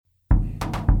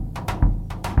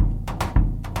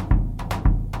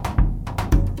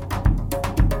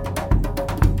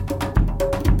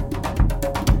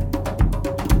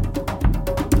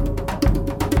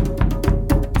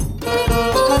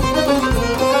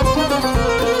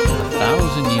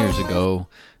ago,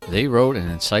 they wrote an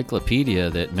encyclopedia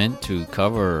that meant to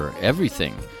cover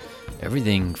everything.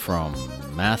 Everything from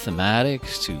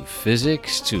mathematics to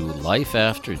physics to life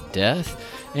after death,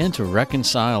 and to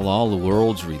reconcile all the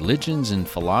world's religions and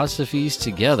philosophies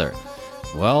together.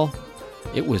 Well,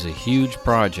 it was a huge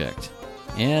project.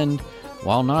 And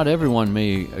while not everyone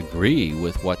may agree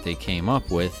with what they came up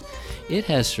with, it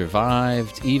has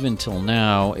survived even till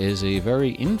now as a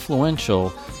very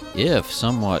influential, if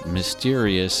somewhat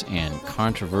mysterious and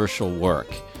controversial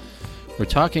work. We're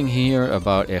talking here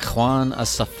about Ikhwan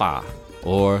al-Safa,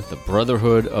 or the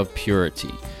Brotherhood of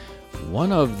Purity,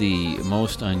 one of the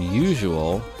most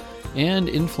unusual and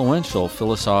influential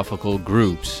philosophical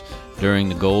groups during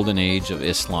the golden age of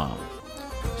Islam.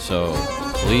 So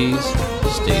please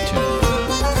stay tuned.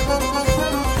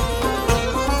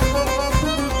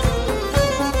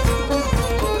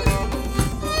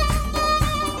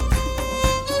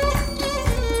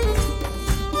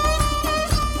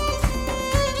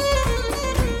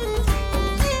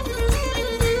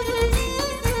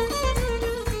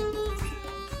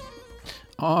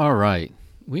 All right,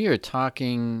 we are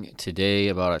talking today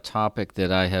about a topic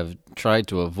that I have tried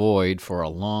to avoid for a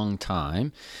long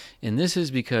time, and this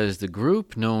is because the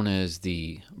group known as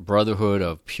the Brotherhood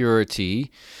of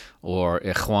Purity, or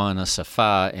Ikhwan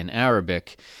al-Safa in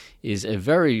Arabic, is a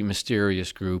very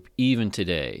mysterious group even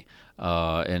today,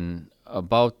 and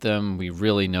about them we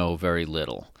really know very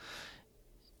little.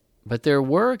 But their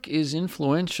work is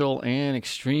influential and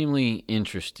extremely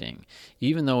interesting,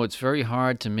 even though it's very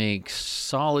hard to make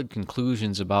solid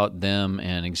conclusions about them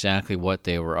and exactly what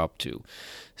they were up to.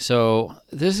 So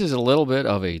this is a little bit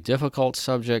of a difficult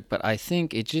subject, but I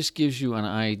think it just gives you an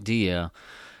idea,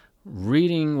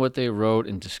 reading what they wrote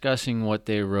and discussing what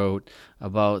they wrote,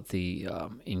 about the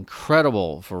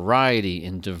incredible variety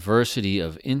and diversity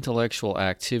of intellectual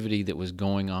activity that was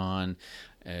going on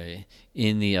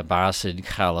in the Abbasid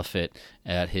Caliphate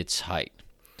at its height.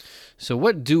 So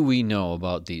what do we know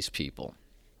about these people?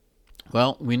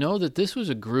 Well, we know that this was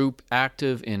a group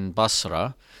active in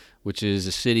Basra, which is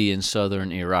a city in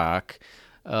southern Iraq,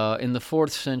 in the 4th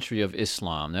century of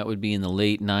Islam. That would be in the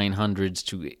late 900s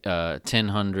to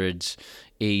 1000s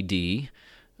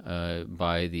AD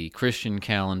by the Christian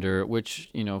calendar,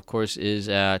 which, of course, is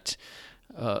at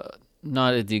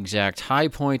not at the exact high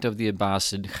point of the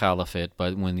Abbasid Caliphate,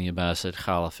 but when the Abbasid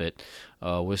Caliphate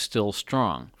was still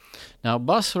strong. Now,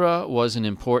 Basra was an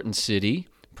important city,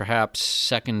 perhaps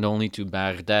second only to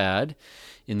Baghdad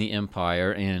in the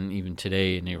empire, and even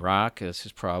today in Iraq. This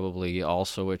is probably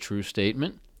also a true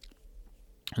statement.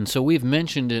 And so we've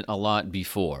mentioned it a lot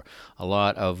before. A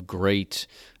lot of great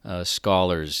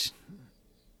scholars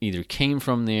either came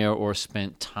from there or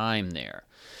spent time there.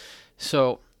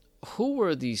 So who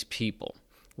were these people?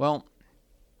 Well,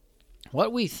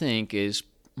 what we think is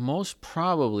most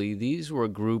probably these were a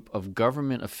group of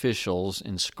government officials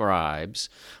and scribes,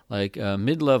 like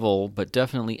mid-level but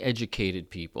definitely educated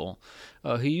people,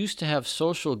 who used to have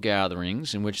social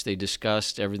gatherings in which they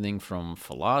discussed everything from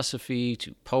philosophy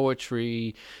to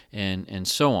poetry and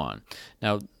so on.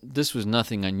 Now, this was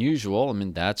nothing unusual. I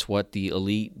mean, that's what the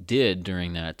elite did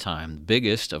during that time. The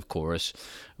biggest, of course,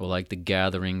 were like the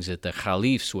gatherings that the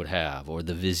caliphs would have, or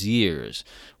the viziers,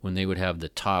 when they would have the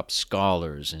top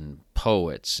scholars and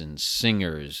poets and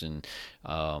singers and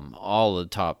all the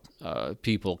top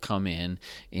people come in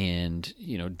and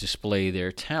display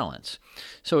their talents.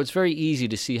 So it's very easy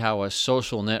to see how a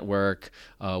social network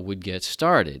would get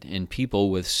started, and people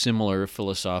with similar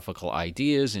philosophical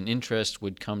ideas and interests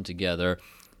would come together.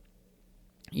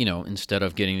 Instead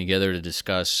of getting together to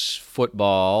discuss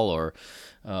football or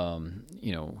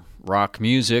rock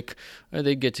music,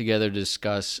 they'd get together to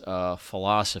discuss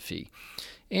philosophy.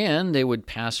 And they would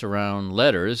pass around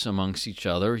letters amongst each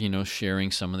other,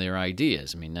 sharing some of their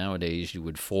ideas. I mean, nowadays you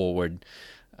would forward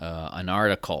an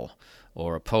article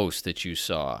or a post that you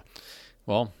saw.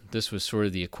 Well, this was sort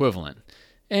of the equivalent.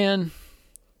 And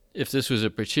if this was a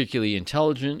particularly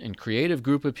intelligent and creative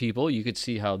group of people, you could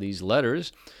see how these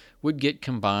letters would get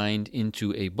combined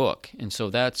into a book. And so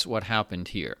that's what happened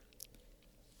here.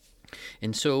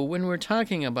 And so when we're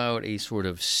talking about a sort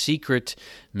of secret,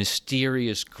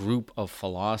 mysterious group of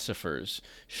philosophers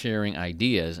sharing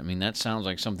ideas, I mean, that sounds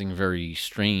like something very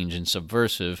strange and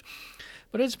subversive,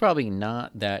 but it's probably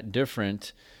not that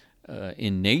different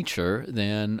in nature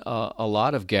than a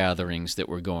lot of gatherings that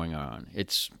were going on.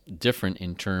 It's different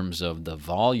in terms of the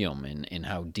volume and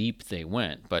how deep they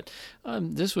went, but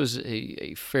this was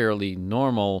a fairly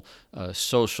normal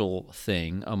social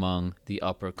thing among the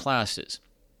upper classes.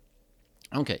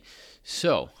 Okay,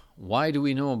 so why do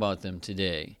we know about them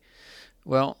today?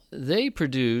 Well, they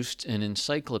produced an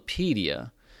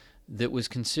encyclopedia that was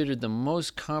considered the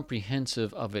most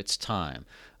comprehensive of its time,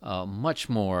 much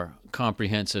more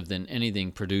comprehensive than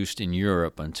anything produced in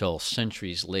Europe until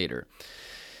centuries later.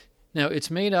 Now,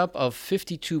 it's made up of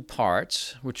 52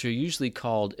 parts, which are usually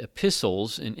called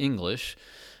epistles in English.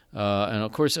 And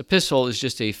of course, epistle is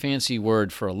just a fancy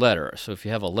word for a letter. So if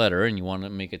you have a letter and you want to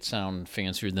make it sound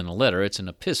fancier than a letter, it's an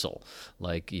epistle,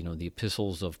 like, the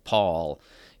epistles of Paul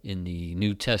in the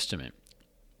New Testament.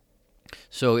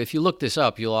 So if you look this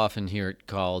up, you'll often hear it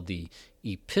called the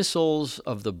Epistles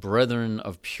of the Brethren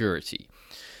of Purity.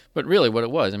 But really what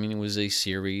it was, it was a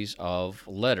series of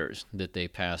letters that they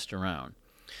passed around.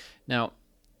 Now,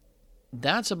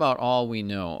 that's about all we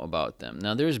know about them.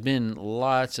 Now, there's been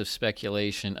lots of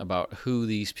speculation about who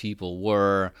these people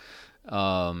were,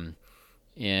 and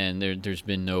there's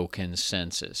been no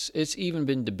consensus. It's even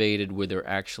been debated whether there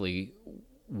actually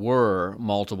were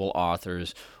multiple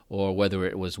authors or whether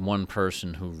it was one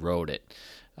person who wrote it.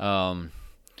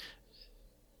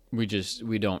 We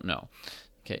don't know.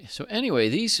 Okay, so anyway,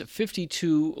 these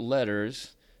 52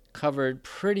 letters covered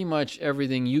pretty much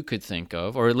everything you could think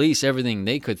of, or at least everything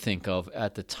they could think of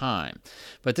at the time.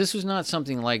 But this was not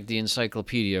something like the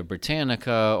Encyclopedia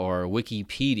Britannica or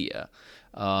Wikipedia.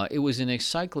 It was an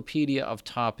encyclopedia of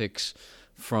topics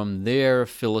from their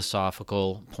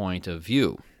philosophical point of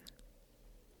view.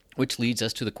 Which leads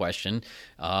us to the question,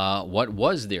 what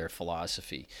was their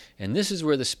philosophy? And this is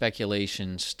where the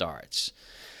speculation starts.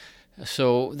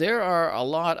 So there are a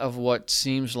lot of what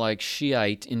seems like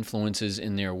Shiite influences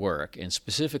in their work, and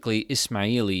specifically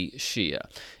Ismaili Shia.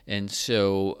 And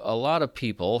so a lot of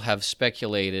people have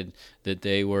speculated that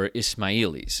they were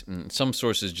Ismailis. And some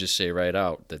sources just say right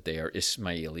out that they are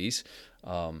Ismailis.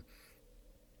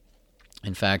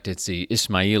 In fact, it's the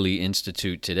Ismaili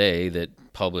Institute today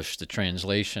that published the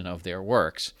translation of their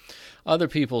works. Other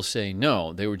people say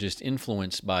no, they were just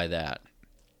influenced by that.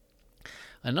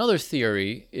 Another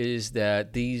theory is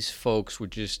that these folks were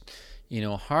just,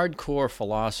 hardcore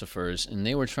philosophers, and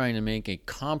they were trying to make a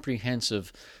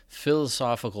comprehensive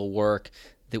philosophical work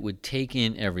that would take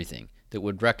in everything, that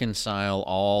would reconcile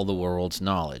all the world's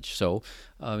knowledge. So,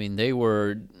 they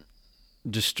were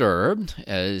disturbed,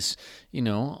 as a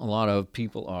lot of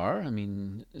people are.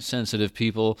 Sensitive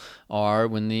people are,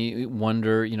 when they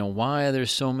wonder, why are there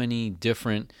so many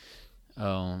different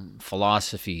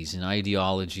philosophies and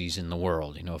ideologies in the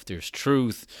world. If there's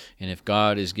truth, and if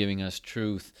God is giving us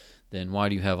truth, then why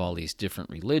do you have all these different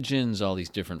religions, all these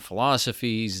different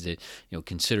philosophies that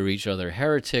consider each other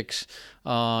heretics?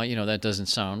 That doesn't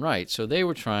sound right. So they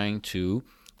were trying to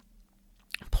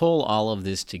pull all of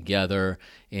this together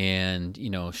and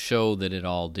show that it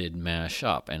all did mash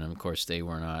up. And of course they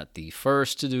were not the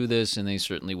first to do this, and they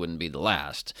certainly wouldn't be the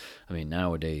last.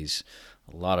 Nowadays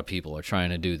a lot of people are trying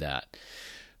to do that.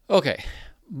 Okay,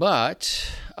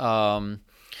 but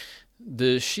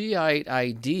the Shiite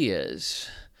ideas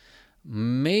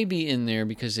may be in there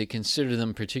because they consider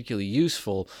them particularly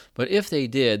useful, but if they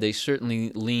did, they certainly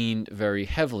leaned very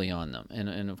heavily on them.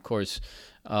 And of course,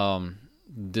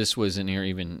 this was an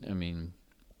area, even,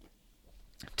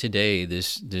 today,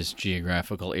 this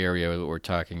geographical area that we're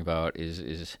talking about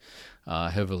is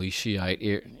heavily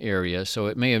Shiite area, so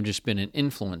it may have just been an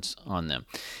influence on them.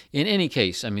 In any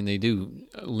case, they do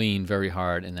lean very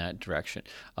hard in that direction.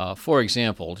 For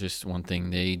example, just one thing,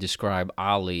 they describe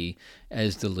Ali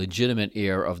as the legitimate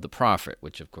heir of the Prophet,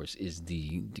 which of course is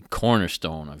the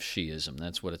cornerstone of Shiism.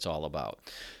 That's what it's all about.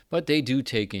 But they do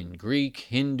take in Greek,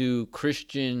 Hindu,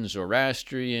 Christian,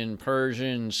 Zoroastrian,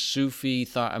 Persian, Sufi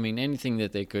thought. Anything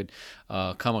that they could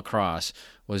come across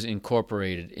was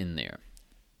incorporated in there.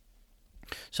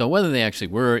 So whether they actually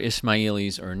were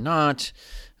Ismailis or not,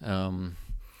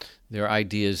 their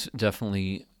ideas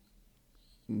definitely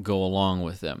go along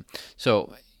with them.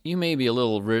 So you may be a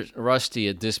little rusty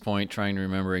at this point trying to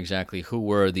remember exactly who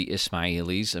were the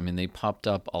Ismailis. They popped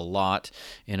up a lot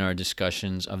in our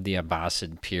discussions of the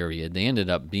Abbasid period. They ended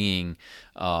up being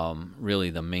really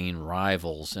the main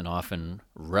rivals and often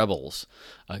rebels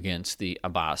against the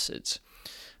Abbasids.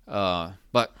 But,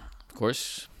 of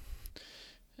course,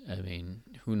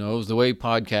 who knows? The way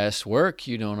podcasts work,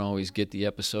 you don't always get the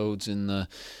episodes in the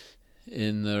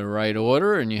right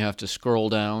order, and you have to scroll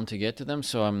down to get to them.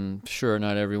 So I'm sure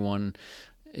not everyone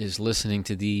is listening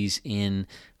to these in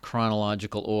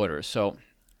chronological order. So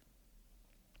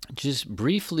just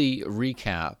briefly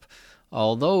recap.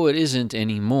 Although it isn't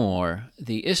anymore,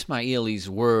 the Ismailis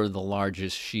were the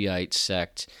largest Shiite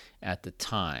sect at the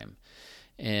time.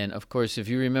 And, of course, if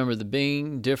you remember, the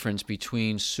main difference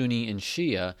between Sunni and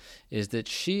Shia is that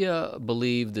Shia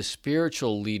believed the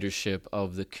spiritual leadership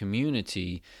of the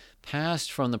community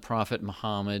passed from the Prophet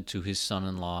Muhammad to his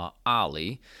son-in-law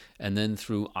Ali, and then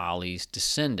through Ali's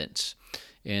descendants.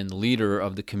 And the leader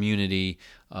of the community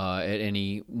at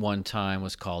any one time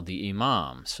was called the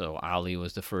Imam. So Ali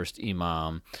was the first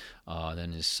Imam,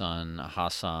 then his son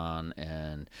Hassan,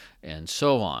 and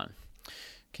so on.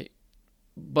 Okay.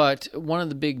 But one of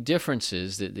the big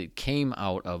differences that came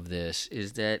out of this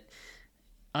is that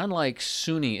unlike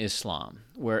Sunni Islam,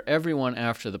 where everyone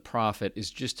after the Prophet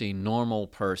is just a normal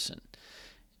person,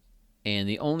 and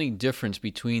the only difference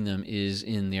between them is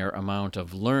in their amount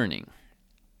of learning.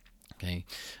 Okay,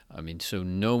 I mean, so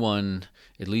no one,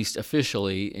 at least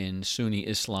officially in Sunni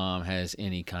Islam, has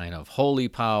any kind of holy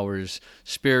powers,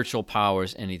 spiritual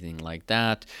powers, anything like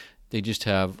that. They just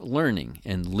have learning,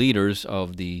 and leaders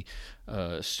of the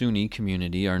Sunni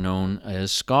community are known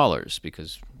as scholars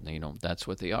because that's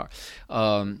what they are.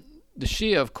 The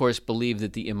Shia, of course, believe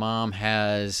that the Imam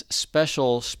has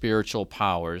special spiritual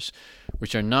powers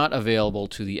which are not available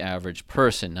to the average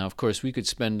person. Now, of course, we could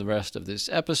spend the rest of this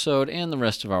episode and the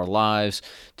rest of our lives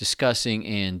discussing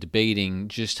and debating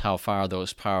just how far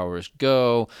those powers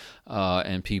go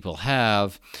and people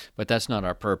have, but that's not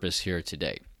our purpose here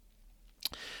today.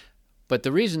 But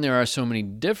the reason there are so many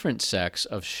different sects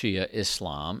of Shia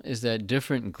Islam is that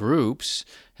different groups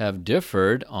have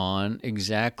differed on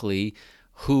exactly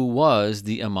who was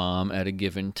the Imam at a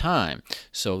given time.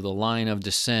 So the line of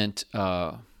descent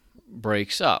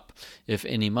breaks up. If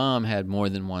an Imam had more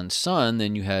than one son,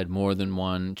 then you had more than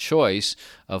one choice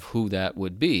of who that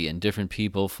would be, and different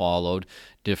people followed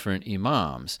different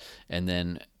Imams. And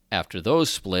then after those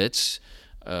splits,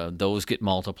 those get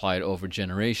multiplied over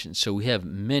generations. So we have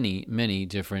many, many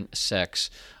different sects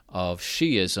of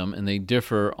Shiism, and they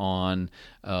differ on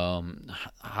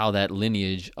how that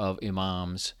lineage of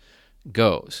Imams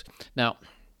goes. Now,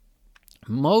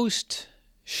 most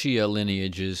Shia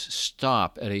lineages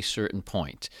stop at a certain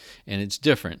point, and it's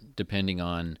different depending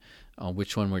on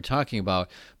which one we're talking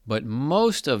about, but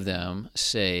most of them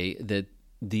say that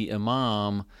the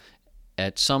Imam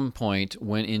at some point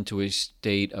went into a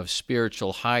state of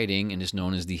spiritual hiding and is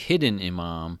known as the hidden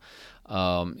Imam.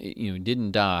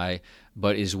 Didn't die,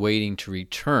 but is waiting to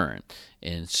return.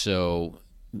 And so,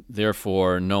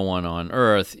 therefore, no one on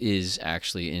earth is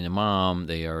actually an Imam.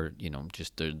 They are,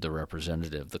 just the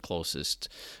representative, the closest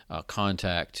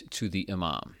contact to the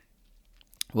Imam.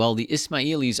 Well, the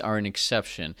Ismailis are an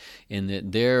exception in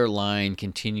that their line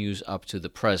continues up to the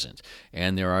present.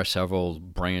 And there are several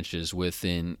branches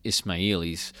within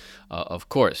Ismailis, of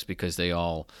course, because they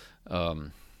all,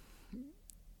 if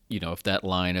that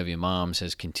line of Imams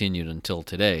has continued until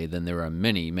today, then there are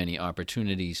many, many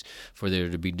opportunities for there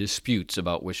to be disputes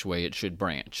about which way it should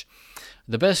branch.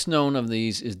 The best known of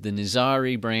these is the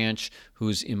Nizari branch,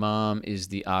 whose Imam is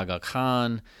the Aga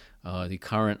Khan. The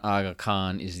current Aga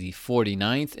Khan is the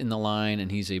 49th in the line,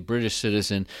 and he's a British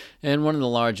citizen and one of the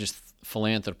largest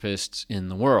philanthropists in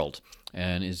the world,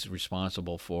 and is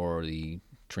responsible for the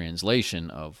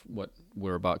translation of what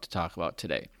we're about to talk about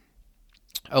today.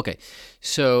 Okay,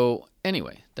 so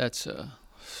anyway, that's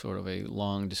sort of a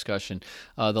long discussion.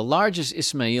 The largest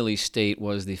Ismaili state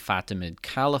was the Fatimid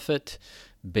Caliphate,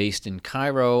 based in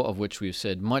Cairo, of which we've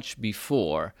said much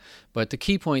before, but the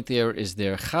key point there is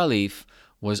their Khalif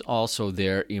was also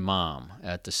their Imam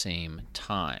at the same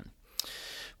time.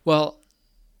 Well,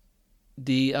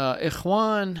 the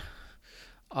Ikhwan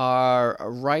are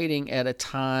writing at a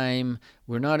time,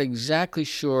 we're not exactly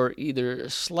sure, either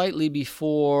slightly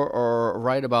before or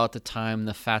right about the time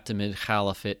the Fatimid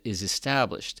Caliphate is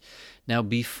established. Now,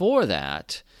 before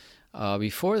that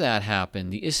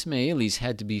happened, the Ismailis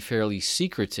had to be fairly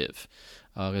secretive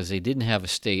because they didn't have a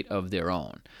state of their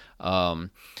own.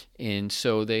 And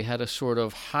so they had to sort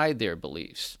of hide their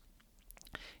beliefs.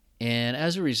 And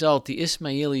as a result, the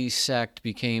Ismaili sect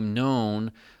became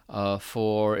known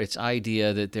for its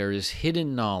idea that there is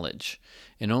hidden knowledge,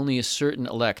 and only a certain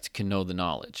elect can know the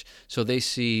knowledge. So they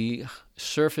see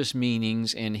surface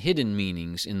meanings and hidden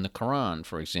meanings in the Quran,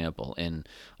 for example, and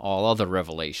all other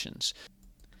revelations.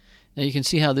 Now you can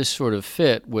see how this sort of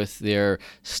fit with their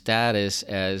status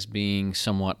as being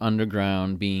somewhat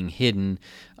underground, being hidden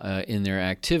in their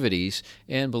activities,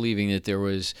 and believing that there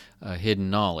was hidden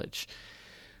knowledge.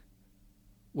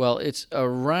 Well, it's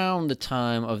around the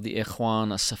time of the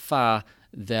Ikhwan al-Safa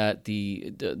that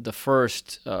the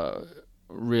first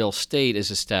real state is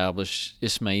established,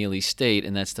 Ismaili state,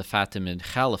 and that's the Fatimid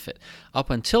Caliphate. Up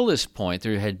until this point,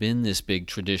 there had been this big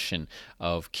tradition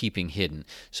of keeping hidden.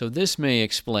 So this may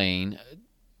explain,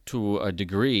 to a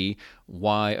degree,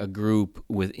 why a group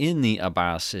within the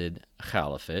Abbasid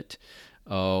Caliphate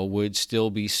would still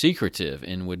be secretive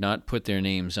and would not put their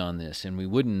names on this, and we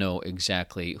wouldn't know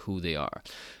exactly who they are.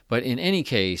 But in any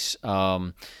case,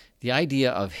 the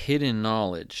idea of hidden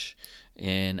knowledge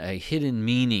and a hidden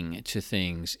meaning to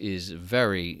things is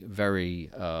very, very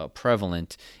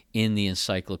prevalent in the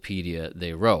encyclopedia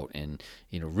they wrote. And,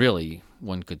 really,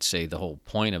 one could say the whole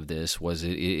point of this was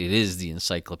it is the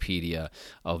encyclopedia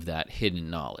of that hidden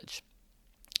knowledge.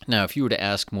 Now, if you were to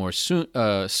ask more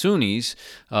Sunnis,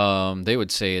 they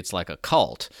would say it's like a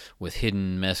cult with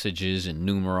hidden messages and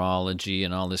numerology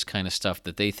and all this kind of stuff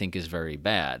that they think is very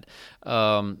bad.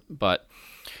 But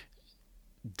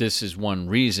this is one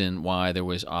reason why there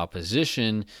was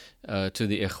opposition to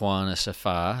the Ikhwan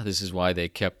al-Safa. This is why they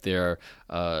kept their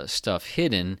stuff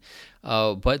hidden.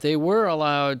 But they were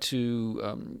allowed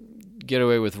to get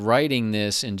away with writing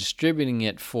this and distributing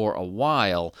it for a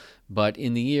while. But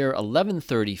in the year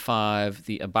 1135,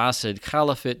 the Abbasid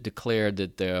Caliphate declared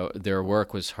that their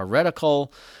work was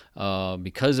heretical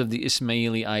because of the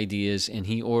Ismaili ideas, and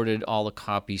he ordered all the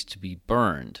copies to be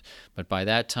burned. But by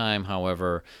that time,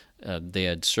 however, they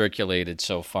had circulated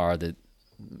so far that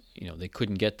they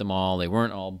couldn't get them all. They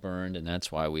weren't all burned, and that's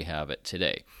why we have it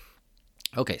today.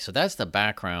 Okay, so that's the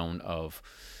background of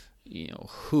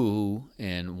who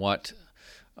and what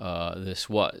this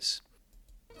was.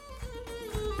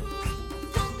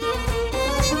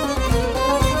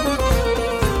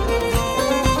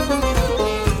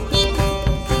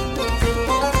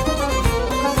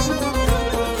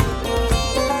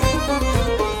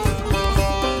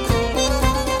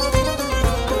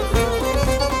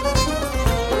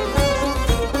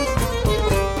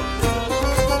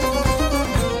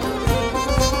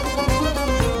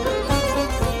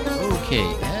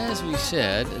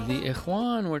 Said, the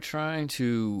Ikhwan were trying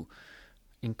to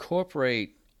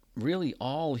incorporate really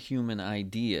all human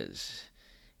ideas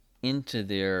into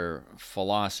their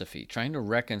philosophy, trying to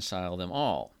reconcile them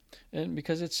all, and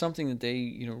because it's something that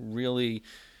they really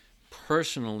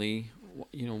personally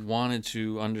wanted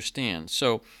to understand.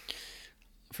 So,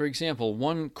 for example,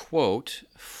 one quote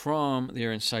from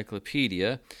their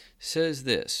encyclopedia says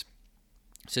this.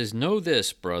 It says, "Know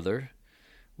this, brother.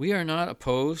 We are not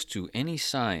opposed to any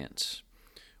science.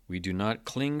 We do not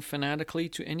cling fanatically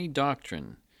to any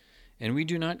doctrine, and we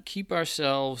do not keep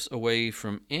ourselves away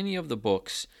from any of the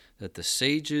books that the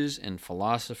sages and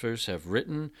philosophers have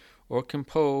written or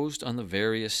composed on the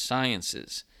various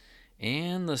sciences,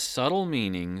 and the subtle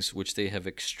meanings which they have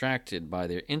extracted by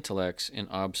their intellects and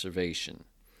observation.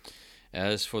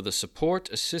 As for the support,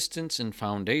 assistance, and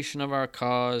foundation of our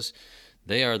cause,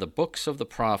 they are the books of the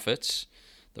prophets,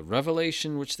 the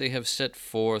revelation which they have set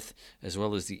forth, as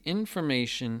well as the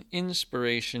information,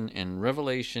 inspiration, and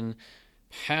revelation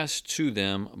passed to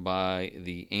them by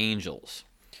the angels."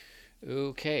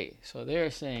 Okay, so they're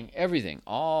saying everything,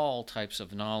 all types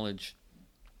of knowledge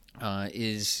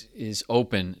is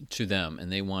open to them, and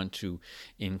they want to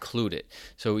include it.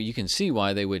 So you can see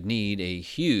why they would need a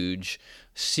huge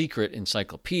secret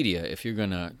encyclopedia if you're going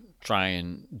to try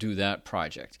and do that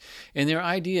project. And their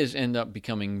ideas end up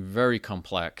becoming very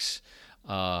complex,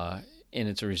 and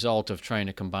it's a result of trying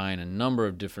to combine a number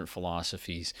of different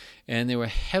philosophies, and they were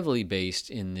heavily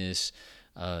based in this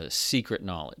secret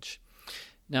knowledge.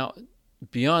 Now,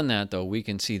 beyond that, though, we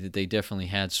can see that they definitely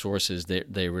had sources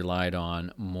that they relied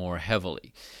on more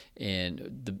heavily.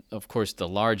 And, of course, the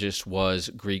largest was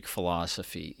Greek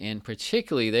philosophy. And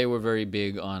particularly, they were very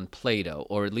big on Plato,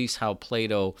 or at least how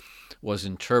Plato was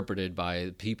interpreted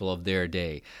by people of their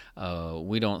day.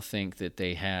 We don't think that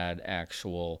they had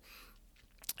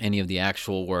any of the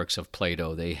actual works of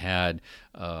Plato. They had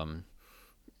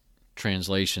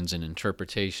translations and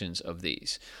interpretations of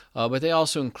these. But they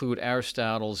also include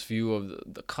Aristotle's view of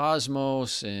the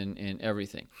cosmos and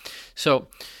everything. So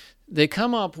they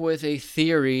come up with a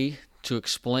theory to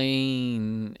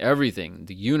explain everything,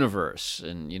 the universe,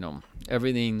 and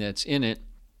everything that's in it.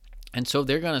 And so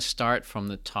they're going to start from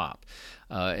the top.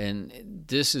 And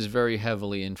this is very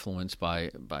heavily influenced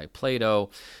by Plato.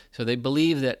 So they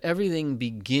believe that everything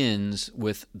begins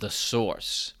with the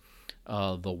source,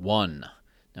 the one.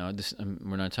 Now,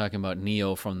 we're not talking about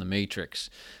Neo from the Matrix,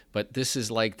 but this is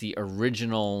like the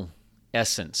original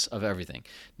essence of everything.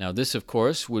 Now, this, of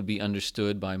course, would be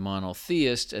understood by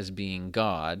monotheists as being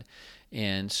God,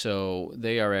 and so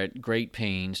they are at great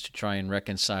pains to try and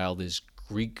reconcile this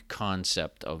Greek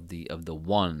concept of the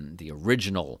one, the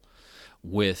original,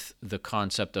 with the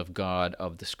concept of God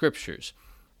of the Scriptures.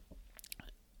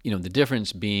 The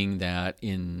difference being that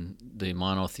in the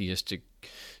monotheistic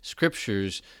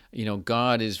Scriptures,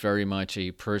 God is very much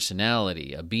a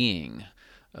personality, a being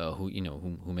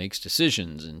who makes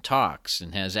decisions and talks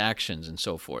and has actions and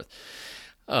so forth.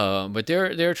 But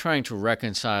they're trying to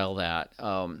reconcile that.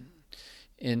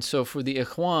 And so for the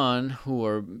Ikhwan, who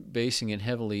are basing it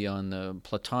heavily on the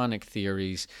Platonic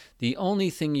theories, the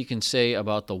only thing you can say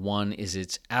about the one is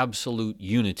its absolute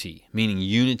unity, meaning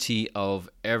unity of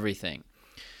everything.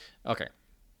 Okay.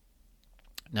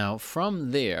 Now, from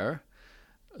there,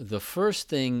 the first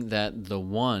thing that the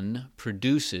one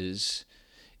produces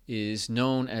is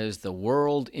known as the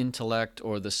world intellect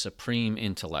or the supreme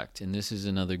intellect. And this is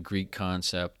another Greek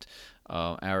concept.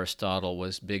 Aristotle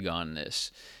was big on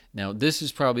this. Now, this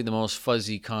is probably the most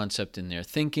fuzzy concept in their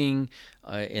thinking,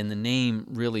 and the name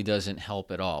really doesn't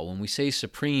help at all. When we say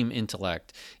supreme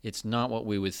intellect, it's not what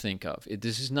we would think of.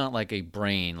 This is not like a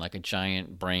brain, like a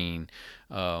giant brain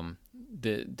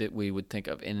that we would think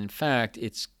of. And in fact,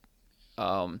 it's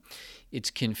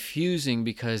confusing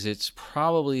because it's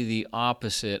probably the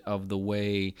opposite of the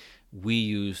way we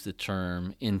use the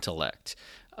term intellect.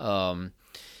 But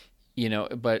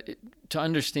to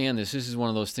understand this is one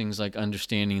of those things like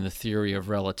understanding the theory of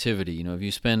relativity. If you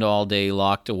spend all day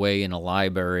locked away in a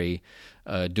library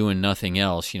doing nothing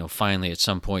else, finally at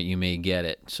some point you may get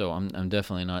it. So I'm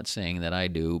definitely not saying that I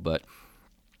do, but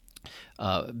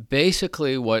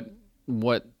basically what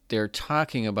they're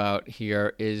talking about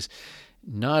here is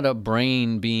not a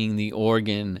brain being the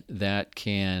organ that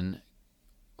can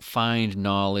find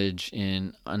knowledge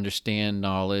and understand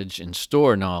knowledge and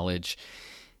store knowledge.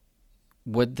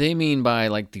 What they mean by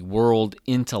like the world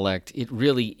intellect, it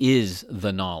really is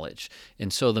the knowledge.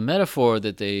 And so the metaphor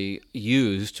that they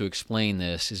use to explain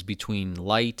this is between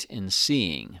light and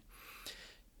seeing,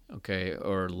 okay,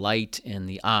 or light and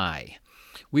the eye.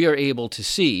 We are able to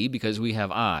see because we have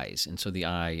eyes, and so the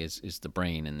eye is the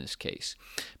brain in this case.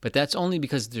 But that's only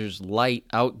because there's light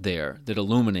out there that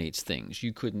illuminates things.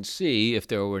 You couldn't see if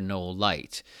there were no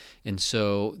light. And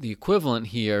so the equivalent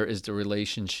here is the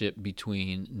relationship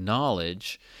between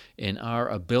knowledge and our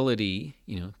ability,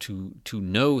 to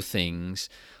know things.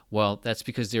 Well, that's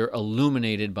because they're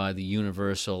illuminated by the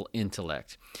universal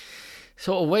intellect.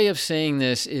 So a way of saying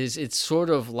this is it's sort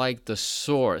of like the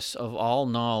source of all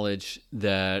knowledge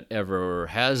that ever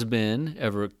has been,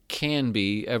 ever can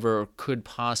be, ever could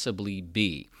possibly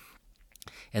be.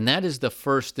 And that is the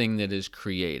first thing that is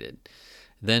created.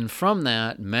 Then from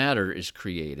that, matter is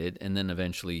created, and then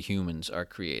eventually humans are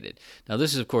created. Now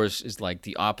this, of course, is like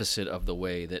the opposite of the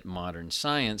way that modern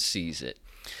science sees it.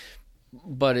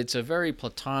 But it's a very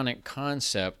Platonic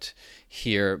concept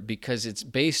here because it's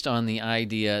based on the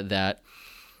idea that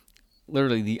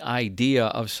literally the idea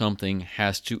of something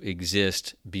has to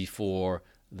exist before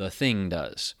the thing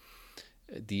does.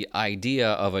 The idea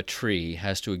of a tree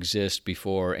has to exist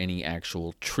before any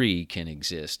actual tree can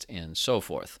exist, and so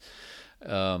forth.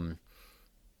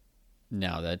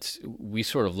 Now, we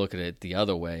sort of look at it the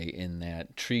other way in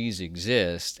that trees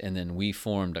exist, and then we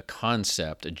formed a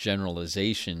concept, a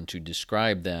generalization to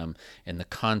describe them, and the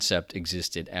concept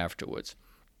existed afterwards.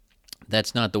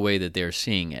 That's not the way that they're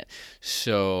seeing it.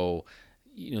 So,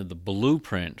 the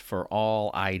blueprint for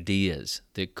all ideas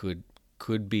that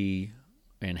could be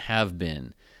and have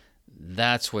been,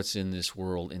 that's what's in this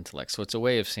world intellect. So it's a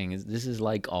way of saying this is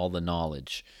like all the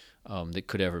knowledge that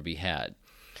could ever be had.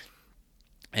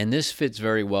 And this fits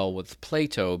very well with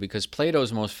Plato because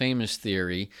Plato's most famous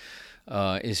theory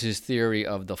is his theory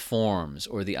of the forms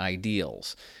or the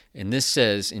ideals. And this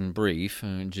says in brief,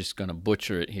 I'm just going to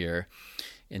butcher it here,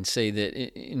 and say that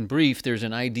in brief, there's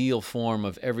an ideal form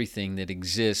of everything that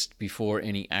exists before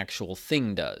any actual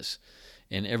thing does.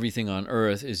 And everything on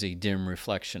earth is a dim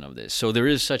reflection of this. So there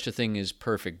is such a thing as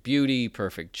perfect beauty,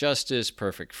 perfect justice,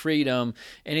 perfect freedom.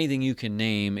 Anything you can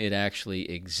name, it actually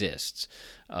exists.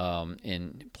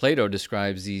 And Plato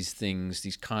describes these things,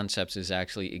 these concepts, as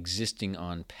actually existing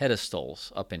on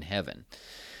pedestals up in heaven.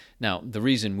 Now, the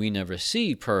reason we never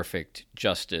see perfect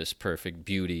justice, perfect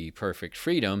beauty, perfect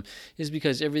freedom is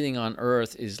because everything on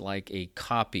earth is like a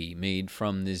copy made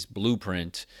from this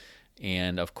blueprint,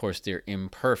 and of course they're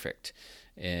imperfect.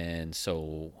 And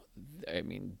so,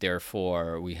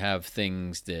 therefore, we have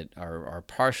things that are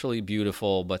partially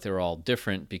beautiful, but they're all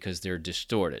different because they're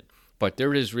distorted. But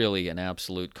there is really an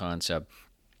absolute concept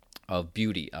of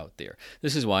beauty out there.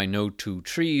 This is why no two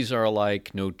trees are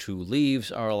alike, no two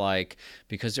leaves are alike,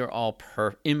 because they're all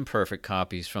imperfect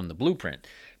copies from the blueprint.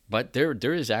 But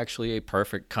there is actually a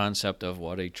perfect concept of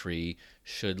what a tree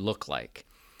should look like.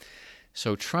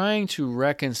 So trying to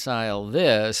reconcile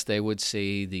this, they would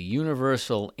say the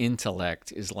universal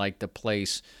intellect is like the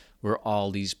place where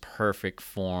all these perfect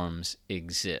forms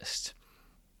exist.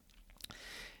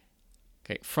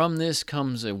 Okay, from this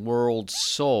comes a world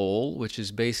soul, which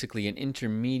is basically an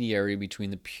intermediary between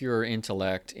the pure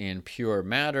intellect and pure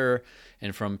matter.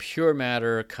 And from pure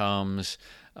matter comes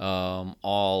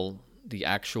all the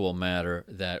actual matter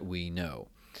that we know.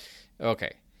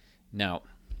 Okay, now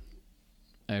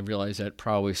I realize that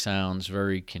probably sounds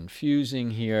very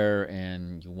confusing here,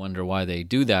 and you wonder why they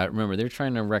do that. Remember, they're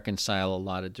trying to reconcile a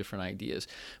lot of different ideas.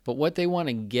 But what they want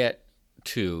to get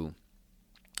to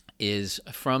is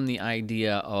from the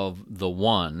idea of the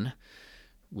one,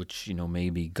 which, may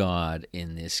be God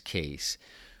in this case,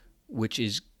 which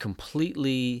is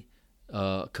complete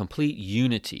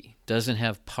unity, doesn't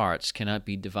have parts, cannot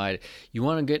be divided. You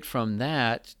want to get from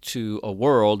that to a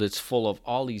world that's full of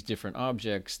all these different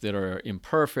objects that are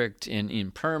imperfect and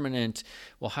impermanent.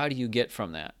 Well, how do you get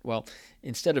from that? Well,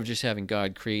 instead of just having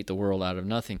God create the world out of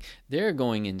nothing, they're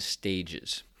going in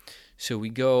stages. So we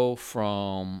go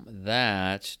from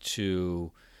that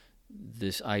to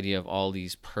this idea of all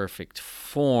these perfect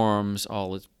forms,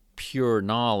 all its pure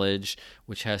knowledge,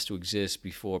 which has to exist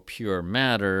before pure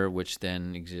matter, which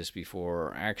then exists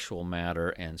before actual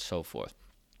matter, and so forth.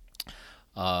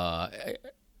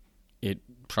 It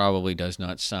probably does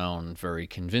not sound very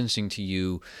convincing to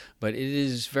you, but it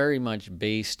is very much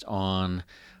based on,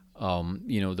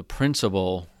 the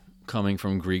principle coming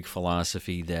from Greek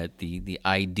philosophy that the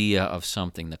idea of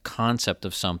something, the concept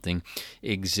of something,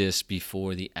 exists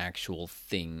before the actual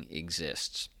thing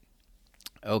exists.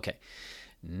 Okay,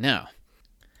 now,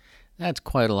 that's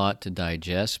quite a lot to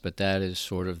digest, but that is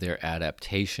sort of their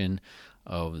adaptation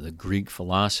of the Greek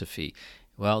philosophy.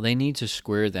 Well, they need to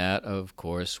square that, of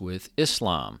course, with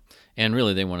Islam, and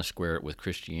really they want to square it with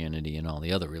Christianity and all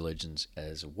the other religions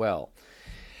as well.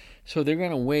 So they're going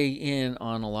to weigh in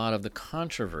on a lot of the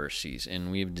controversies,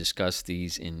 and we've discussed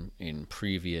these in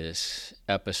previous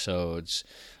episodes,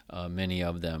 many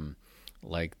of them,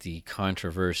 like the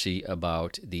controversy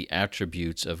about the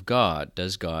attributes of God.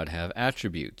 Does God have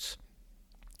attributes?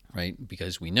 Right?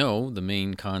 Because we know the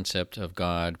main concept of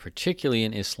God, particularly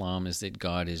in Islam, is that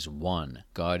God is one.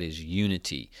 God is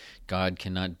unity. God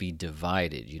cannot be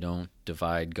divided. You don't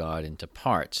divide God into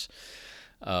parts.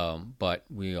 But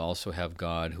we also have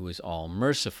God who is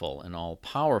all-merciful and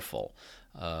all-powerful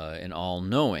and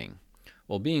all-knowing.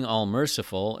 Well, being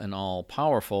all-merciful and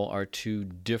all-powerful are two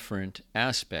different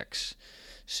aspects.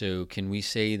 So can we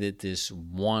say that this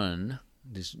one,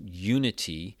 this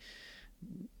unity,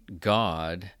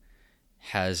 God,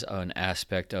 has an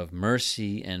aspect of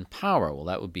mercy and power? Well,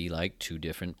 that would be like two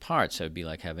different parts. That would be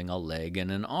like having a leg and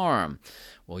an arm.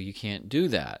 Well, you can't do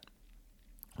that.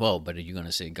 Well, but are you going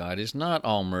to say God is not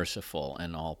all-merciful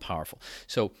and all-powerful?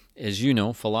 So, as you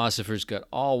know, philosophers got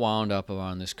all wound up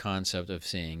around this concept of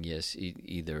saying, yes,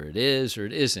 either it is or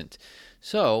it isn't.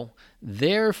 So,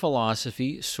 their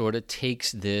philosophy sort of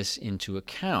takes this into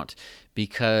account,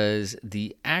 because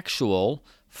the actual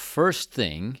first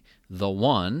thing, the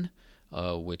one,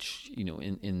 which,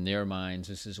 in their minds,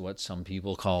 this is what some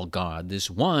people call God. This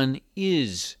one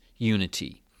is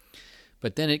unity.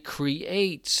 But then it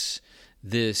creates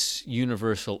this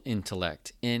universal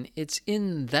intellect, and it's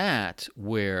in that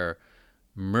where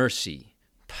mercy,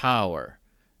 power,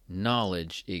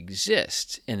 knowledge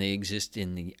exist, and they exist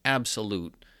in the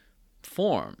absolute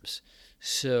forms.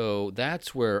 So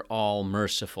that's where all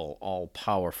merciful, all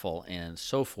powerful, and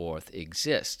so forth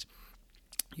exist.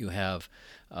 You have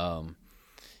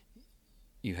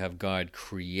God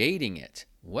creating it.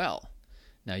 Well,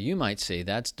 now you might say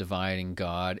that's dividing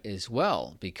God as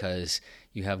well, because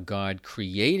you have God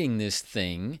creating this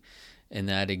thing, and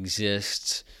that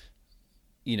exists,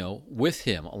 with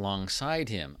him, alongside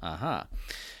him.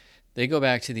 They go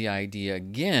back to the idea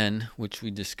again, which we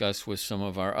discussed with some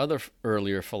of our other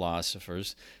earlier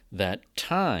philosophers, that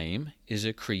time is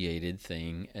a created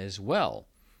thing as well.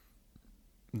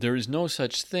 There is no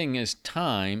such thing as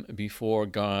time before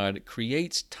God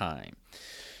creates time.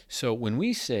 So when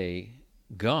we say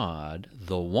God,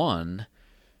 the one,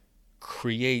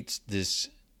 creates this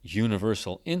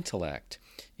universal intellect,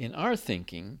 in our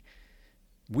thinking,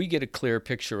 we get a clear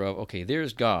picture of, okay,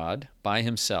 there's God by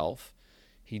himself.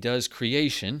 He does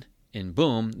creation, and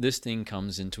boom, this thing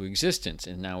comes into existence,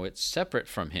 and now it's separate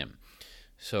from him.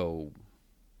 So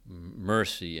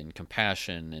mercy and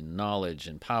compassion and knowledge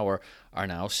and power are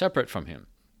now separate from him.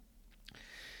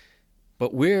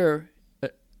 But we're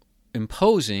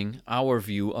imposing our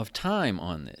view of time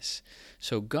on this.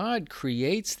 So God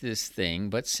creates this thing,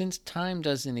 but since time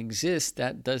doesn't exist,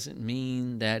 that doesn't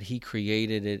mean that he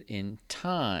created it in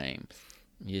time.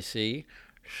 You see?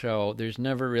 So there's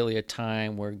never really a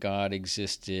time where God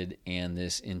existed and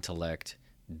this intellect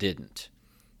didn't.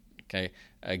 Okay?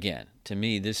 Again, to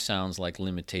me, this sounds like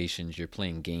limitations. You're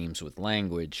playing games with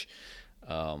language.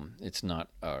 It's not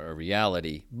a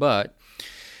reality, but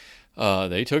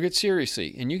they took it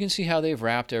seriously. And you can see how they've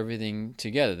wrapped everything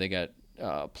together. They got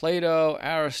Plato,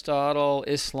 Aristotle,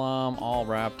 Islam, all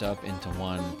wrapped up into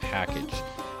one package.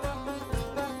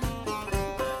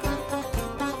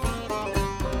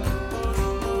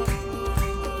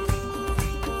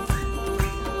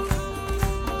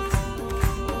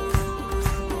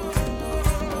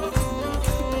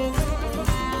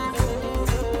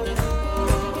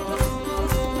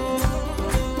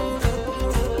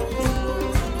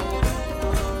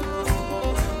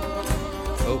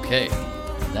 Okay,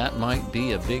 that might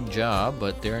be a big job,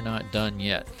 but they're not done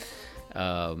yet.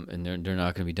 And they're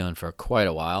not going to be done for quite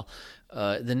a while.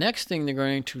 The next thing they're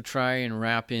going to try and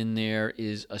wrap in there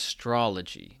is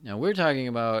astrology. Now, we're talking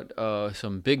about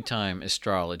some big-time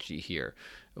astrology here.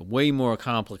 Way more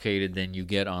complicated than you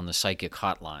get on the psychic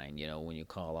hotline, when you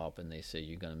call up and they say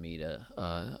you're going to meet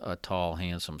a tall,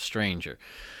 handsome stranger.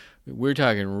 We're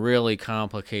talking really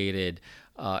complicated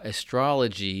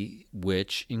astrology,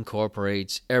 which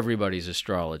incorporates everybody's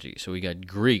astrology. So we got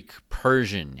Greek,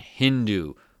 Persian,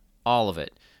 Hindu, all of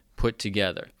it put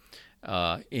together.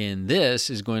 And this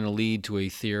is going to lead to a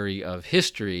theory of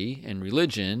history and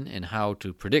religion and how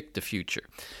to predict the future.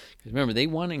 Because remember, they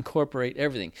want to incorporate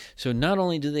everything. So not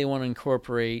only do they want to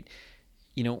incorporate,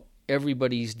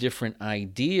 everybody's different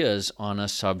ideas on a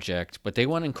subject, but they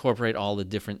want to incorporate all the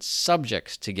different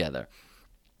subjects together.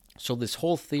 So this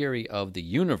whole theory of the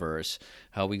universe,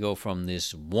 how we go from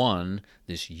this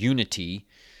unity,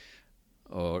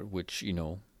 or which,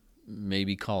 may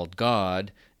be called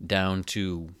God, down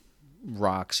to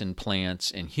rocks and plants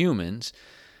and humans,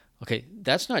 okay,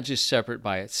 that's not just separate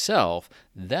by itself.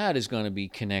 That is going to be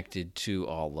connected to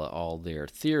all their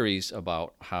theories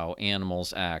about how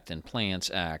animals act and plants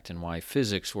act and why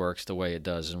physics works the way it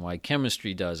does and why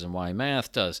chemistry does and why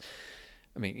math does.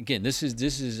 I mean, again, this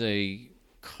is a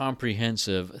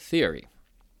comprehensive theory.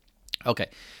 Okay,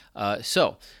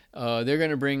 so they're going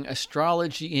to bring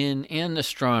astrology in and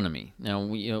astronomy. Now,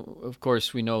 of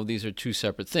course, we know these are two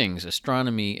separate things.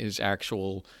 Astronomy is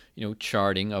actual,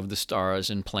 charting of the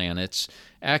stars and planets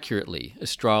accurately.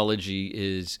 Astrology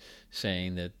is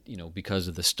saying that, because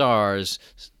of the stars,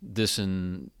 this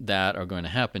and that are going to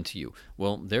happen to you.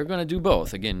 Well, they're going to do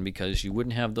both, again, because you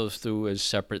wouldn't have those two as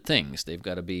separate things. They've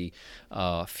got to be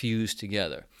fused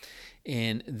together.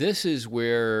 And this is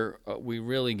where we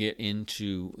really get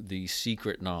into the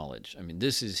secret knowledge. I mean,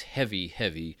 this is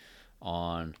heavy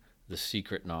on the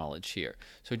secret knowledge here.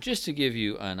 So just to give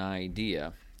you an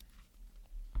idea,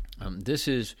 this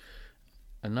is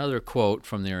another quote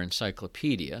from their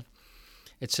encyclopedia.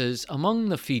 It says, "Among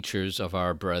the features of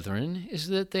our brethren is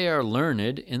that they are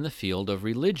learned in the field of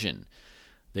religion.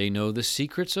 They know the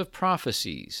secrets of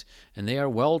prophecies, and they are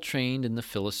well trained in the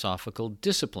philosophical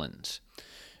disciplines.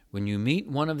 When you meet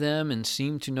one of them and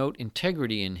seem to note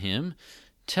integrity in him,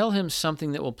 tell him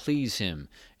something that will please him,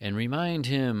 and remind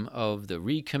him of the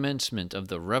recommencement of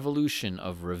the revolution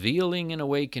of revealing and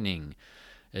awakening,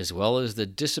 as well as the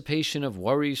dissipation of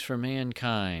worries for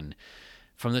mankind,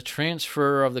 from the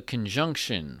transfer of the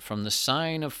conjunction, from the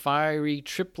sign of fiery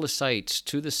triplicites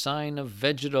to the sign of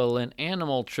vegetal and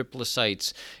animal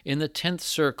triplicites in the 10th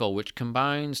circle, which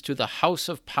combines to the house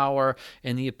of power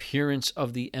and the appearance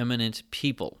of the eminent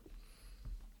people."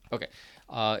 Okay,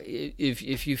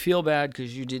 if you feel bad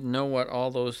because you didn't know what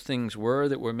all those things were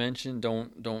that were mentioned,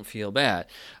 don't feel bad.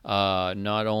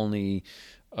 Not only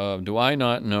do I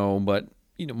not know, but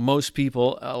most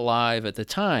people alive at the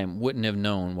time wouldn't have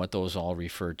known what those all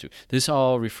referred to. This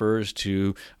all refers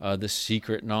to the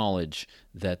secret knowledge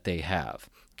that they have.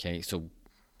 Okay, so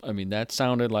I mean that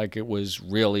sounded like it was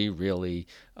really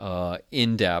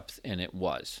in depth, and it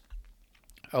was.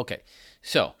 Okay,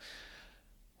 so.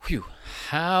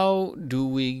 How do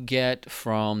we get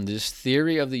from this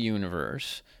theory of the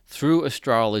universe through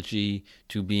astrology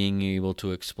to being able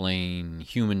to explain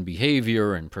human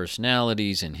behavior and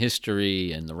personalities and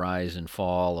history and the rise and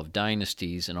fall of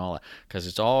dynasties and all that? Because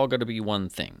it's all going to be one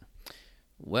thing.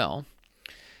 Well,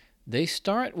 they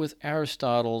start with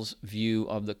Aristotle's view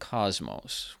of the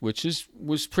cosmos, which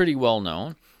was pretty well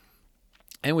known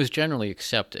and was generally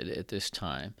accepted at this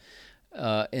time.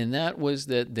 And that was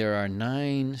that there are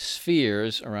 9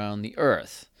 spheres around the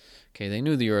Earth. Okay, they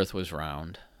knew the Earth was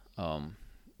round.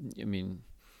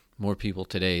 More people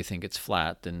today think it's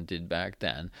flat than did back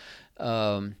then.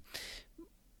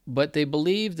 But they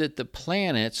believed that the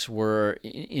planets were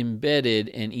embedded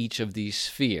in each of these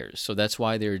spheres. So that's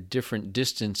why there are different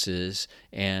distances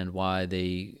and why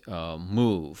they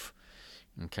move.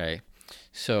 Okay.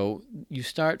 So you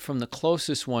start from the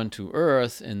closest one to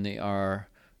Earth, and they are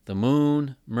the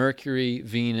Moon, Mercury,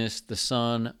 Venus, the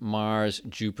Sun, Mars,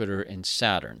 Jupiter, and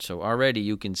Saturn. So already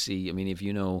you can see, I mean, if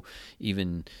you know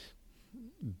even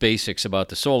basics about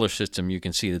the solar system, you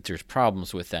can see that there's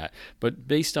problems with that. But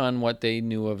based on what they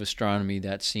knew of astronomy,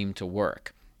 that seemed to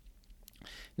work.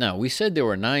 Now, we said there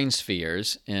were 9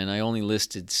 spheres, and I only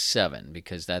listed 7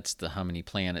 because that's how many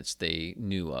planets they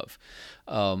knew of.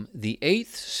 The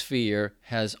 8th sphere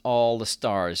has all the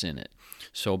stars in it.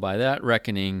 So by that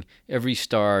reckoning, every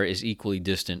star is equally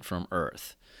distant from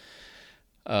Earth.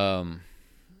 And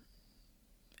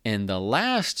the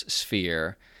last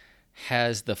sphere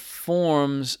has the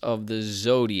forms of the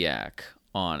zodiac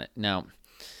on it. Now,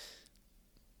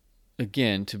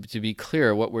 again, to be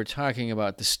clear, what we're talking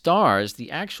about, the stars,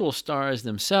 the actual stars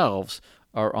themselves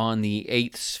are on the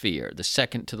 8th sphere, the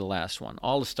second to the last one.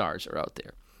 All the stars are out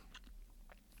there.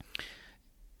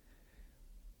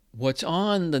 What's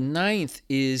on the 9th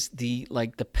is the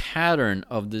pattern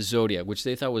of the zodiac, which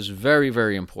they thought was very,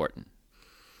 very important.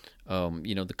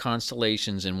 The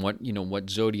constellations and what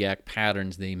zodiac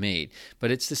patterns they made.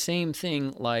 But it's the same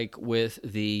thing like with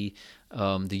the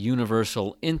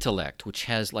universal intellect, which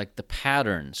has like the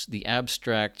patterns, the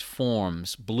abstract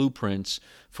forms, blueprints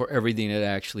for everything that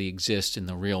actually exists in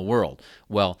the real world.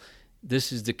 Well,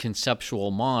 this is the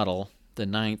conceptual model, the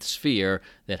 9th sphere,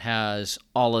 that has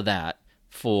all of that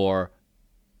for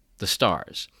the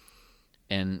stars.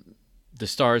 And the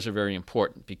stars are very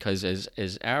important because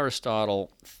as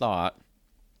Aristotle thought,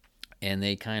 and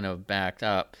they kind of backed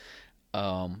up,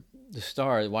 the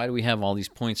stars, why do we have all these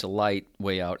points of light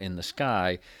way out in the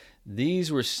sky?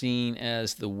 These were seen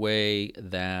as the way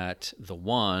that the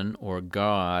One, or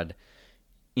God,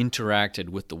 interacted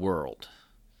with the world.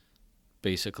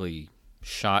 Basically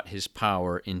shot his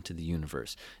power into the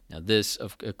universe. Now this,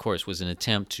 of course, was an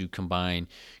attempt to combine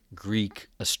Greek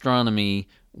astronomy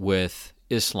with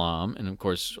Islam, and of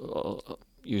course,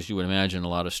 as you would imagine, a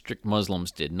lot of strict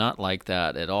Muslims did not like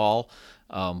that at all,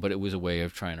 but it was a way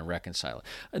of trying to reconcile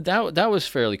it. That was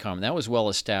fairly common. That was well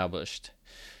established,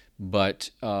 but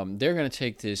they're going to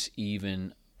take this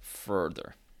even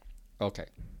further. Okay,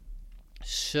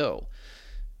 so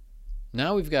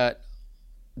now we've got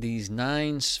these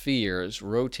 9 spheres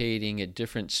rotating at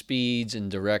different speeds and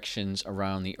directions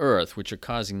around the Earth, which are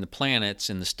causing the planets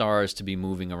and the stars to be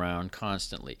moving around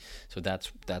constantly. So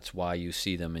that's why you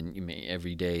see them, and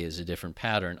every day is a different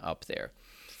pattern up there.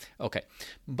 Okay,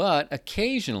 but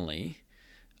occasionally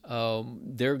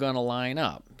they're going to line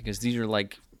up because these are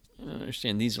like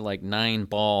 9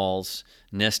 balls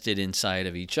nested inside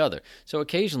of each other. So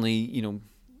occasionally,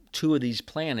 2 of these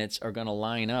planets are going to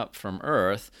line up from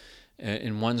Earth,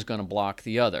 and one's going to block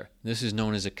the other. This is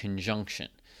known as a conjunction.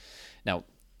 Now,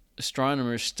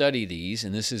 astronomers study these,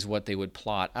 and this is what they would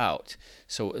plot out.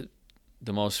 So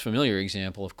the most familiar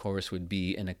example, of course, would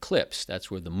be an eclipse.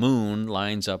 That's where the moon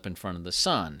lines up in front of the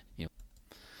sun.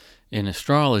 In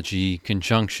astrology,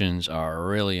 conjunctions are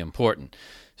really important.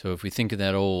 So if we think of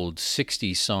that old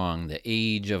 60s song, The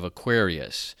Age of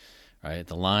Aquarius, right?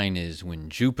 The line is, when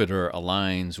Jupiter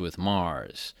aligns with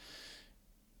Mars.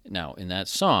 Now, in that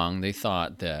song, they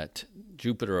thought that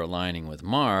Jupiter aligning with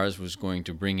Mars was going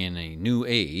to bring in a new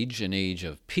age, an age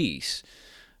of peace.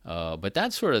 But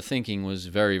that sort of thinking was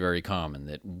very, very common,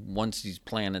 that once these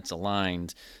planets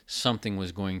aligned, something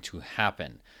was going to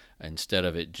happen, instead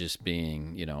of it just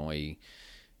being,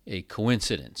 a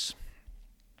coincidence.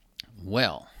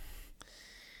 Well,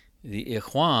 the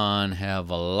Ikhwan have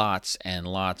lots and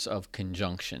lots of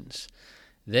conjunctions.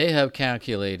 They have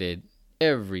calculated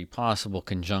every possible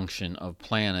conjunction of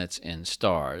planets and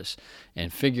stars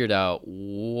and figured out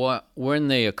when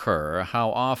they occur,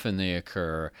 how often they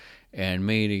occur, and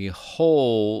made a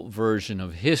whole version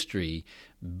of history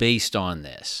based on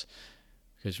this.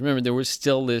 Because remember, there was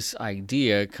still this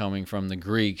idea coming from the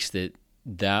Greeks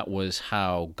that was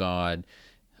how God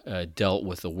dealt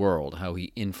with the world, how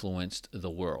he influenced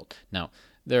the world. Now,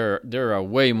 there are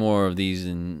way more of these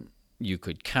than you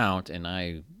could count, and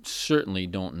I certainly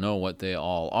don't know what they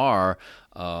all are,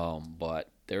 but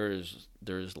there's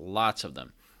lots of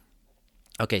them.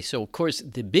 Okay, so of course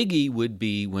the biggie would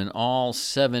be when all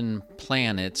 7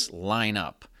 planets line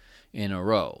up in a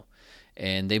row.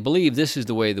 And they believe this is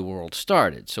the way the world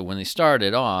started. So when they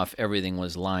started off, everything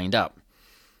was lined up.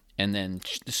 And then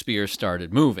the sphere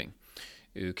started moving.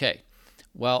 Okay,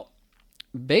 well,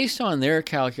 based on their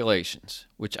calculations,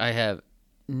 which I have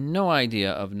no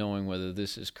idea of knowing whether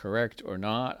this is correct or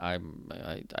not. I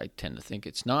tend to think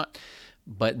it's not.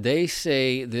 But they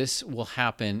say this will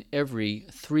happen every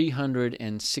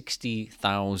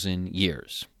 360,000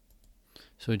 years.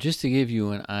 So just to give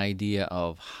you an idea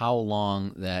of how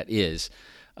long that is,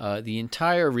 the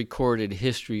entire recorded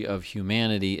history of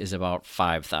humanity is about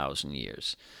 5,000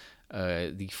 years.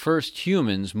 The first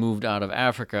humans moved out of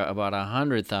Africa about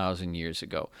 100,000 years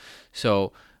ago.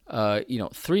 So,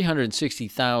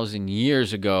 360,000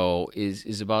 years ago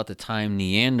is about the time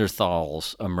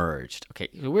Neanderthals emerged. Okay,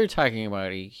 so we're talking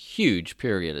about a huge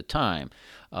period of time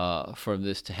for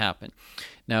this to happen.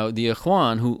 Now, the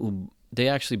Ikhwan, who they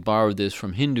actually borrowed this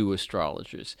from Hindu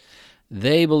astrologers.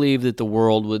 They believe that the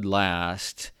world would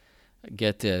last,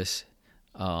 get this,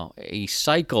 a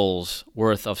cycle's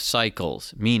worth of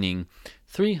cycles, meaning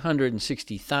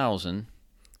 360,000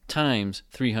 times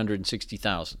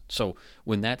 360,000. So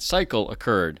when that cycle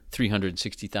occurred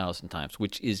 360,000 times,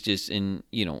 which is just an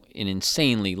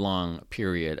insanely long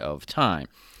period of time,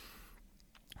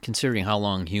 considering how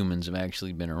long humans have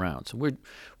actually been around. So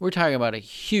we're talking about a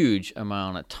huge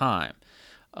amount of time.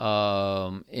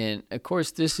 And of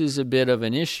course, this is a bit of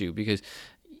an issue because,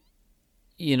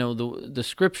 the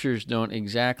scriptures don't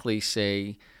exactly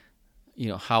say,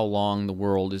 how long the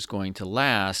world is going to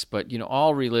last. But,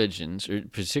 all religions, or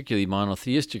particularly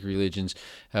monotheistic religions,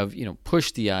 have,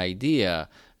 pushed the idea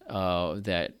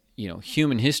that,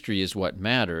 human history is what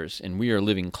matters, and we are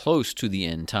living close to the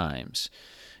end times.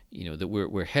 That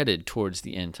we're headed towards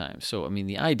the end times. So,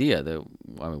 the idea that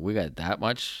we got that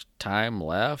much time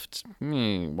left,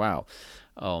 wow,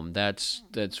 that's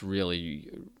really,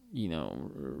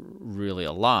 really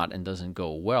a lot, and doesn't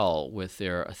go well with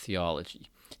their theology.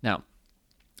 Now,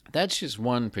 that's just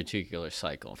one particular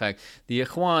cycle. In fact, the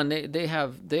Ikhwan, they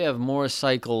have more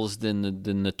cycles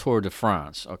than the Tour de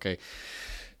France. Okay,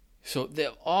 so they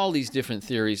have all these different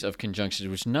theories of conjunctions,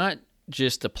 which not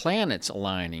just the planets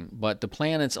aligning, but the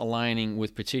planets aligning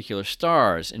with particular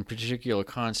stars and particular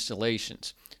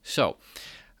constellations. So,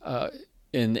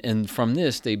 and from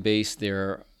this, they base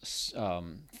their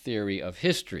theory of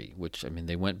history, which,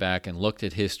 they went back and looked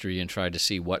at history and tried to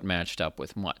see what matched up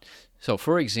with what. So,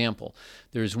 for example,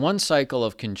 there's one cycle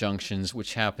of conjunctions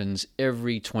which happens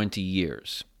every 20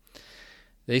 years.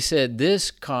 They said this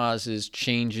causes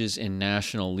changes in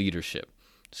national leadership.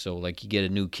 So, like, you get a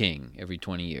new king every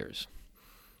 20 years.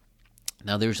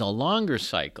 Now, there's a longer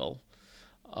cycle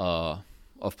of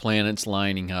planets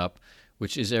lining up,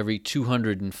 which is every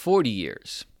 240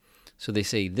 years. So they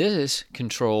say this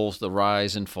controls the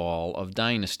rise and fall of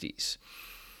dynasties.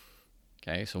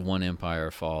 Okay, so one empire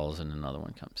falls and another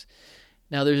one comes.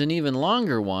 Now, there's an even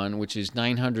longer one, which is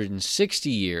 960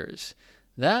 years.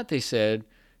 That, they said,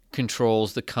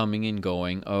 controls the coming and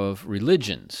going of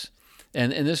religions.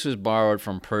 And this was borrowed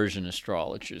from Persian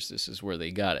astrologers. This is where they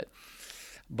got it.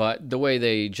 But the way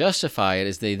they justify it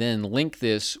is they then link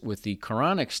this with the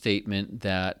Quranic statement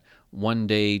that one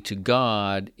day to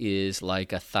God is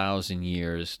like 1,000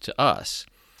 years to us.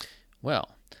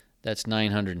 Well, that's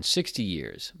 960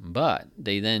 years. But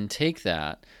they then take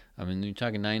that, you're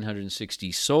talking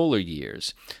 960 solar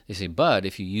years. They say, but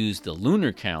if you use the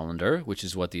lunar calendar, which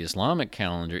is what the Islamic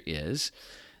calendar is,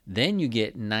 then you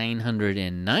get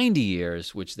 990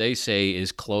 years, which they say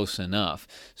is close enough.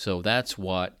 So that's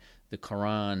what the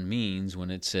Quran means when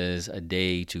it says a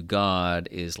day to God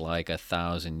is like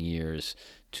 1,000 years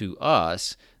to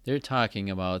us. They're talking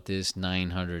about this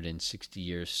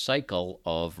 960-year cycle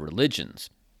of religions.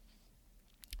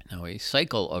 Now, a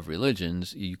cycle of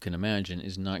religions, you can imagine,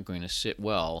 is not going to sit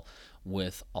well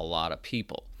with a lot of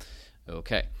people.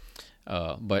 Okay,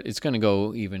 but it's going to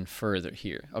go even further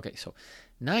here. Okay, so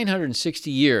 960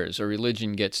 years a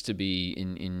religion gets to be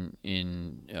in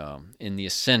the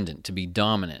ascendant, to be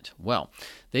dominant. Well,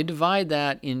 they divide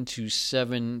that into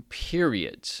 7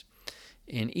 periods,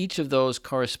 and each of those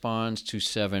corresponds to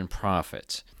 7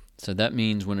 prophets. So that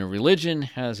means when a religion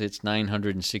has its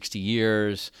 960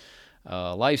 years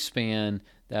lifespan,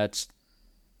 that's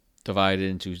divided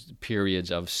into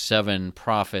periods of 7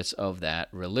 prophets of that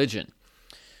religion.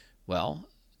 Well,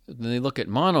 they look at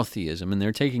monotheism, and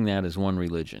they're taking that as one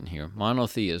religion here.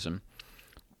 Monotheism,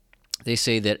 they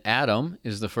say that Adam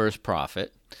is the first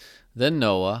prophet, then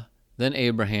Noah, then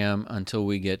Abraham, until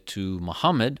we get to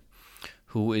Muhammad,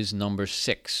 who is number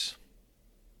 6.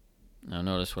 Now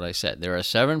notice what I said. There are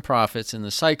 7 prophets in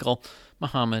the cycle.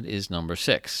 Muhammad is number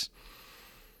 6.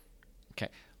 Okay,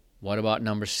 what about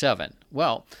number 7?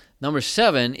 Well, number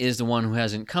 7 is the one who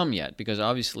hasn't come yet, because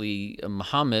obviously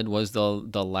Muhammad was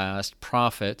the last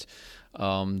prophet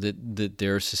that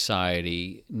their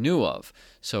society knew of.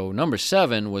 So number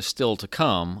 7 was still to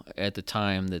come at the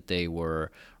time that they were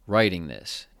writing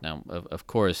this. Now, of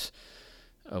course,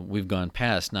 we've gone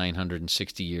past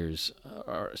 960 years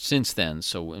since then,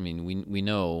 so we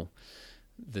know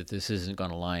that this isn't going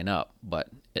to line up. But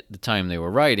at the time they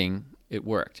were writing, it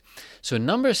worked. So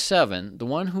number 7, the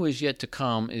one who is yet to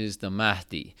come, is the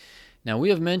Mahdi. Now, we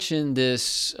have mentioned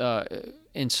this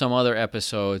in some other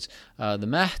episodes. The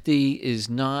Mahdi is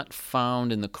not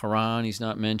found in the Quran. He's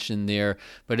not mentioned there,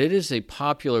 but it is a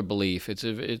popular belief.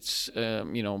 It's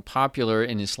popular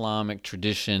in Islamic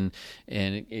tradition,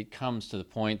 and it comes to the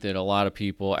point that a lot of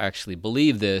people actually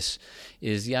believe this,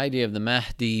 is the idea of the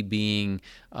Mahdi being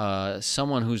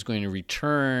someone who's going to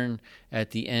return at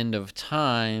the end of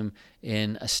time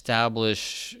and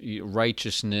establish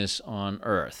righteousness on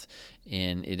earth.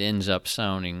 And it ends up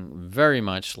sounding very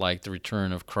much like the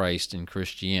return of Christ in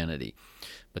Christianity.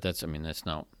 But that's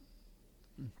not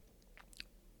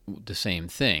the same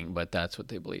thing, but that's what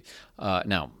they believe.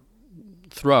 Now,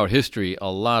 throughout history,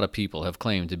 a lot of people have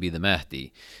claimed to be the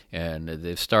Mahdi, and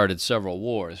they've started several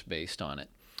wars based on it.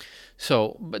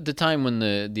 So, but the time when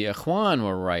the Ikhwan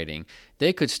were writing,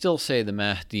 they could still say the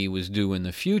Mahdi was due in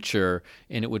the future,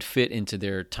 and it would fit into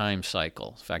their time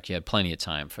cycle. In fact, you had plenty of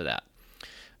time for that.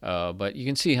 But you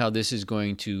can see how this is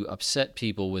going to upset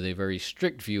people with a very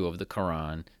strict view of the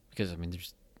Quran, because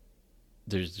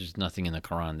there's nothing in the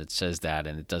Quran that says that,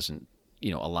 and it doesn't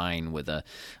align with a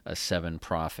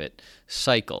 7-prophet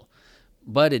cycle.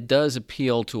 But it does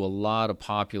appeal to a lot of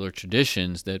popular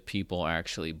traditions that people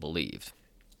actually believe.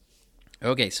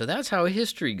 Okay, so that's how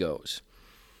history goes.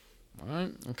 All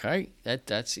right, okay,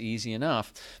 that's easy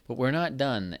enough, but we're not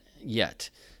done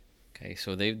yet. Okay,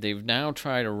 so they've now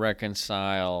tried to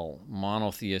reconcile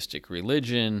monotheistic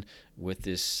religion with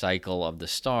this cycle of the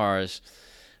stars,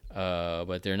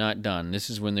 but they're not done.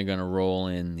 This is when they're going to roll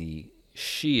in the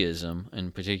Shiism,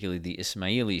 and particularly the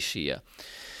Ismaili Shia.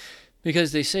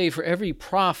 Because they say for every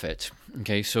prophet,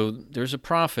 okay, so there's a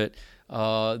prophet,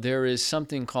 there is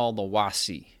something called the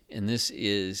wasi, and this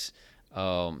is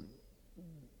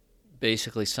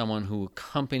basically someone who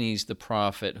accompanies the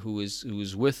prophet, who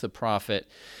is with the prophet.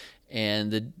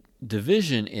 And the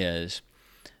division is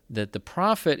that the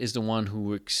prophet is the one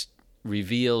who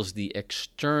reveals the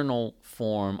external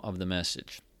form of the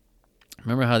message.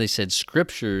 Remember how they said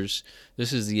scriptures,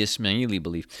 this is the Ismaili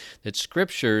belief, that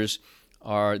scriptures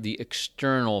are the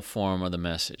external form of the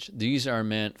message. These are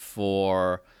meant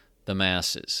for the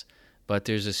masses. But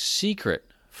there's a secret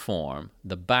form,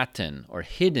 the batin, or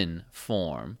hidden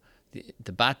form,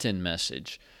 the batin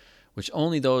message, which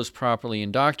only those properly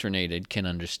indoctrinated can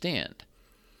understand.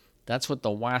 That's what the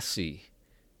wasi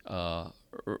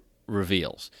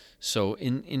reveals. So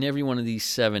in every one of these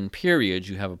 7 periods,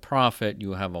 you have a prophet,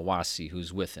 you have a wasi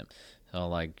who's with him. So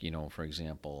like, for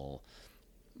example,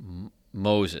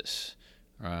 Moses,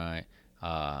 right,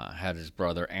 had his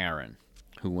brother Aaron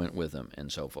who went with him and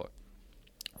so forth.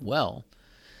 Well,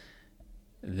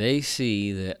 they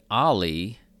see that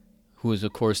Ali, who is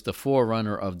of course the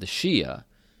forerunner of the Shia,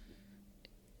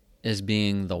 as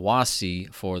being the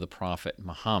wasi for the Prophet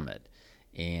Muhammad.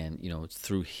 And, it's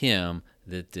through him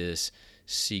that this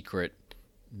secret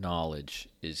knowledge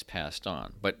is passed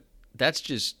on. But that's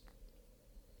just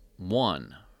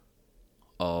one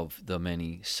of the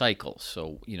many cycles.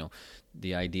 So,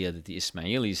 the idea that the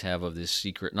Ismailis have of this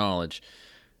secret knowledge,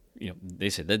 they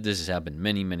said that this has happened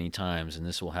many, many times, and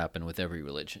this will happen with every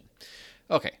religion.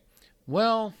 Okay,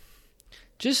 well,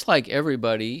 just like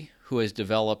everybody who has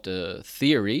developed a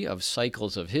theory of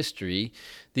cycles of history,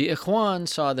 the Ikhwan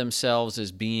saw themselves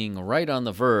as being right on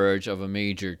the verge of a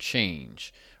major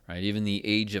change, right? Even the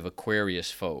age of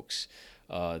Aquarius folks,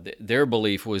 their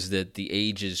belief was that the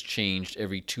ages changed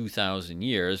every 2,000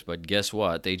 years, but guess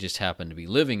what? They just happened to be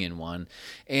living in one,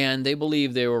 and they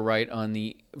believed they were right on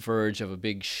the verge of a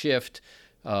big shift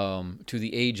to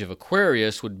the age of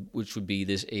Aquarius, which would be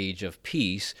this age of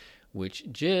peace,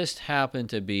 which just happened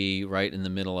to be right in the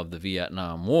middle of the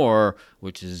Vietnam War,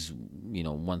 which is,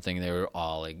 one thing they were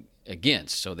all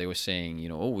against. So they were saying,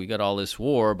 we got all this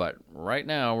war, but right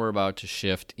now we're about to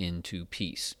shift into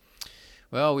peace.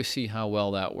 Well, we see how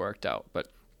well that worked out. But,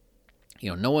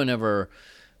 no one ever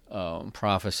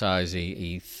prophesies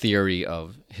a theory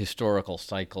of historical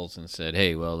cycles and said,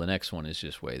 hey, well, the next one is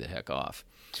just way the heck off.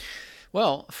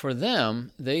 Well, for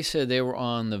them, they said they were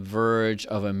on the verge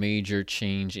of a major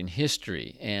change in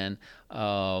history, and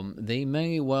they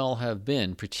may well have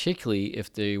been, particularly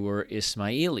if they were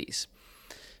Ismailis,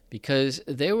 because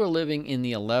they were living in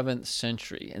the 11th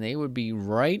century, and they would be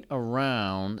right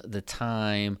around the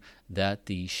time that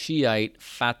the Shiite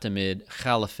Fatimid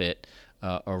Caliphate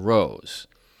arose.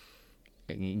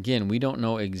 Again, we don't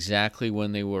know exactly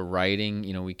when they were writing.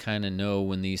 We kind of know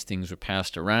when these things were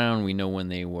passed around. We know when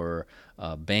they were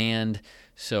banned.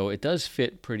 So it does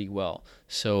fit pretty well.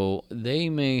 So they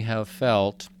may have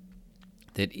felt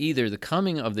that either the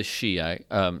coming of the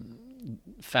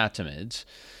Fatimids,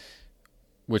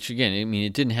 which again, I mean,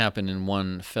 it didn't happen in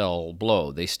one fell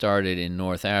blow. They started in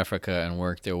North Africa and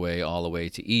worked their way all the way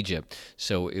to Egypt.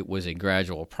 So it was a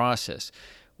gradual process.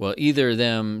 Well, either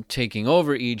them taking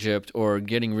over Egypt or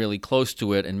getting really close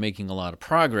to it and making a lot of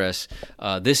progress,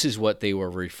 this is what they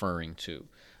were referring to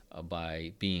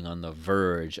by being on the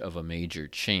verge of a major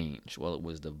change. Well, it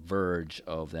was the verge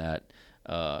of that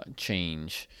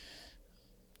change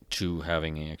to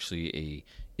having actually a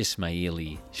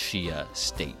Ismaili Shia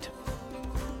state.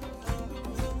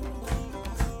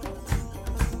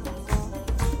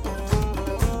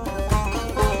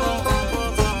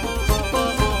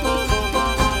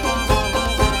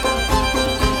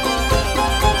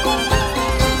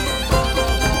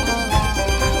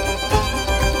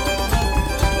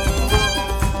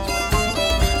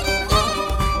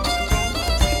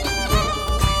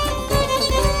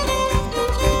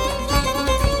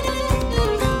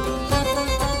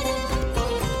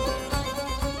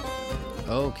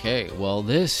 Okay, well,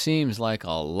 this seems like a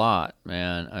lot,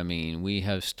 man. I mean, we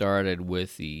have started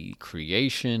with the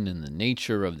creation and the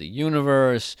nature of the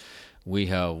universe. We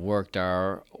have worked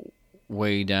our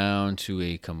way down to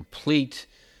a complete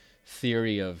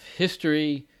theory of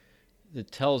history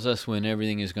that tells us when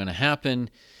everything is going to happen.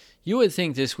 You would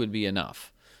think this would be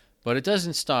enough, but it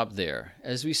doesn't stop there.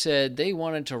 As we said, they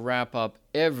wanted to wrap up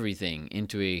everything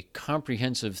into a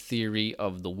comprehensive theory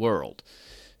of the world.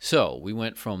 So we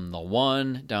went from the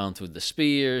one down through the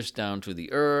spheres, down to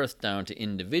the earth, down to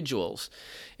individuals.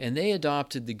 And they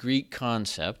adopted the Greek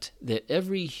concept that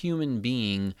every human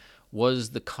being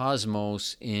was the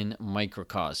cosmos in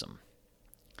microcosm.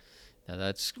 Now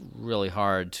that's really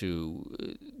hard to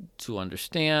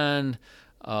understand,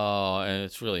 and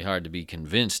it's really hard to be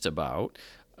convinced about.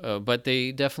 But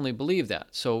they definitely believe that.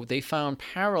 So they found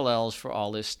parallels for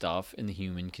all this stuff in the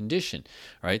human condition,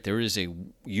 right? There is a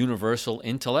universal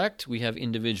intellect. We have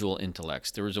individual intellects.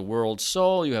 There is a world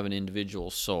soul. You have an individual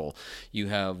soul. You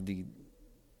have the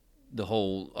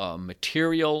whole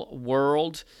material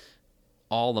world,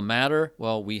 all the matter.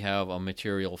 Well, we have a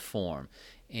material form,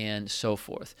 and so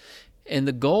forth. And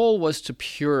the goal was to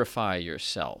purify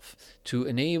yourself, to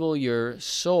enable your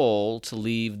soul to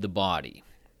leave the body.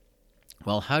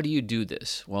 Well, how do you do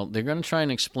this? Well, they're going to try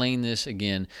and explain this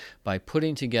again by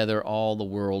putting together all the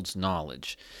world's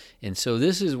knowledge. And so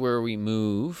this is where we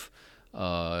move,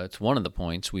 it's one of the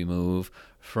points we move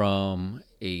from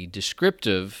a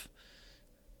descriptive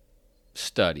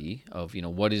study of,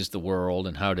 what is the world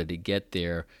and how did it get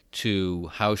there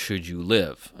to how should you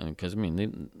live? Because,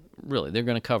 they're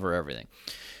going to cover everything.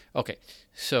 Okay,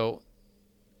 so...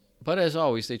 But as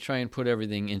always, they try and put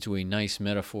everything into a nice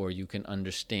metaphor you can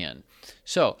understand.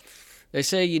 So, they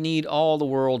say you need all the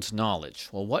world's knowledge.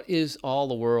 Well, what is all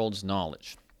the world's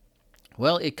knowledge?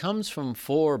 Well, it comes from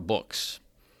 4 books.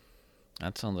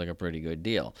 That sounds like a pretty good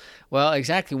deal. Well,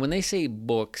 exactly. When they say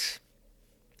books,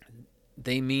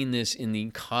 they mean this in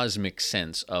the cosmic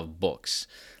sense of books.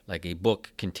 Like a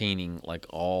book containing like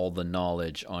all the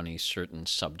knowledge on a certain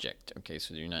subject. Okay,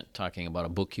 so you're not talking about a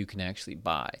book you can actually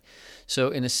buy. So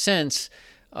in a sense,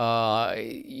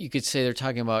 you could say they're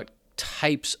talking about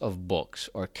types of books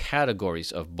or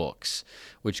categories of books,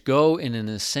 which go in an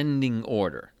ascending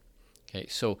order. Okay,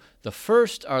 so the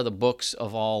first are the books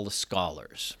of all the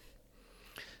scholars.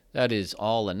 That is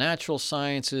all the natural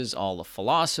sciences, all the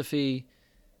philosophy,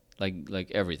 like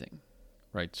everything.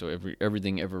 Right, so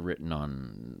everything ever written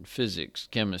on physics,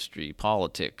 chemistry,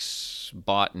 politics,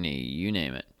 botany, you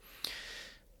name it.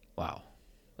 Wow,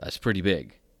 that's pretty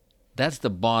big. That's the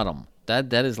bottom.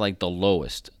 That is like the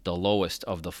lowest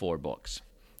of the 4 books.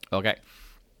 Okay.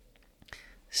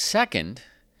 Second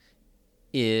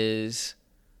is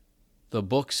the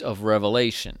books of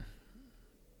Revelation,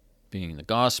 being the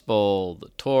Gospel, the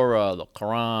Torah, the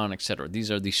Quran, etc.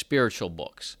 These are the spiritual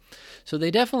books. So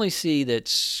they definitely see that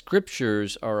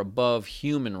scriptures are above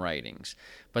human writings,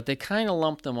 but they kind of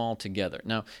lump them all together.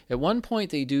 Now, at one point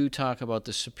they do talk about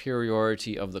the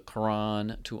superiority of the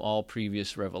Quran to all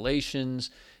previous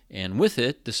revelations, and with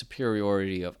it, the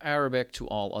superiority of Arabic to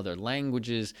all other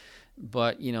languages.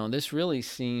 But, this really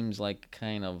seems like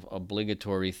kind of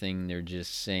obligatory thing they're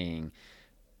just saying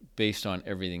based on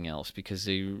everything else, because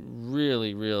they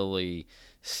really, really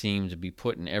seem to be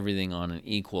putting everything on an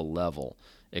equal level,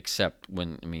 except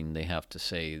when, they have to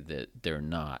say that they're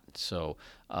not. So,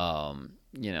 but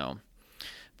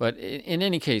in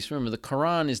any case, remember, the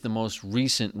Quran is the most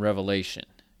recent revelation,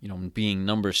 being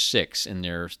number 6 in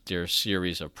their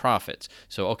series of prophets.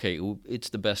 So, okay, it's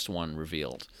the best one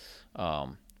revealed,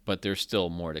 but there's still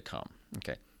more to come.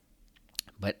 Okay.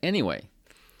 But anyway,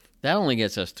 That only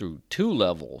gets us through 2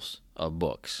 levels of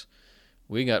books.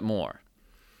 We got more.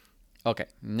 Okay,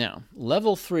 now,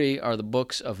 level 3 are the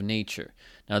books of nature.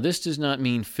 Now, this does not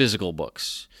mean physical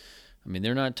books. I mean,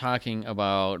 they're not talking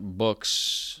about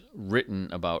books written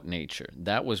about nature.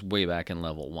 That was way back in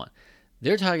level 1.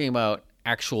 They're talking about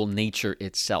actual nature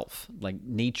itself. Like,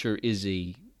 nature is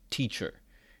a teacher.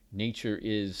 Nature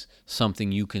is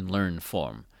something you can learn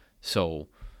from. So,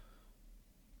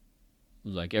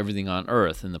 like everything on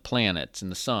Earth and the planets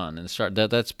and the sun and the stars,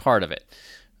 that's part of it.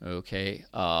 Okay?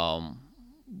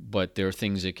 But there are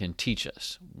things it can teach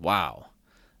us. Wow.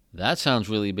 That sounds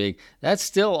really big. That's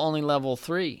still only level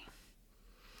 3.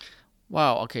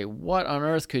 Wow, okay, what on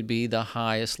earth could be the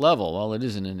highest level? Well, it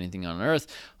isn't anything on earth.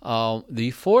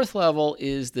 The 4th level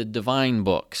is the divine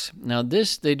books. Now,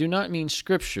 they do not mean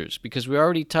scriptures, because we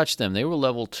already touched them. They were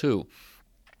level 2.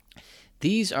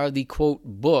 These are the, quote,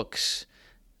 books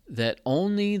that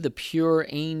only the pure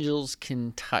angels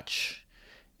can touch,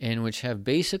 and which have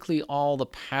basically all the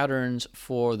patterns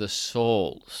for the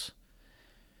souls.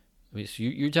 I mean, so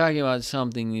you're talking about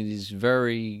something that is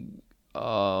very...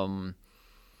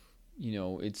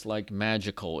 it's like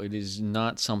magical. It is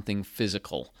not something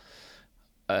physical.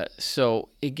 So,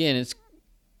 again, it's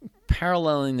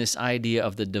paralleling this idea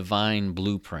of the divine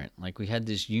blueprint. Like, we had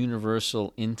this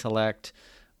universal intellect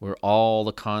where all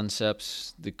the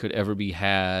concepts that could ever be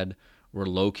had were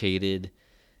located,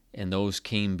 and those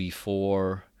came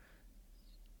before,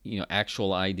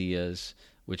 actual ideas,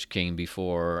 which came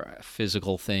before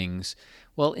physical things.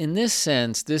 Well, in this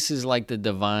sense, this is like the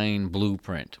divine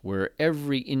blueprint, where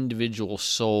every individual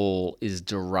soul is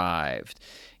derived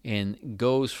and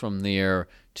goes from there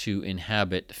to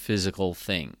inhabit physical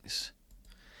things.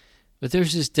 But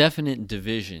there's this definite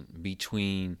division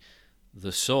between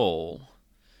the soul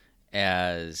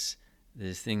as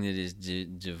this thing that is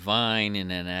divine and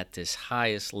then at this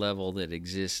highest level that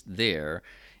exists there,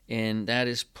 and that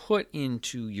is put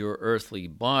into your earthly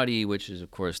body, which is,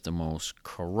 of course, the most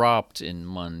corrupt and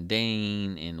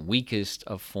mundane and weakest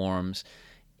of forms.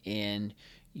 And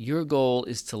your goal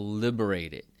is to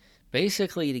liberate it.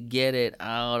 Basically, to get it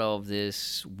out of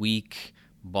this weak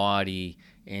body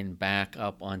and back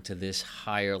up onto this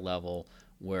higher level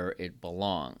where it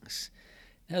belongs.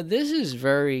 Now, this is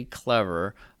very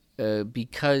clever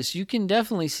because you can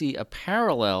definitely see a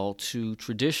parallel to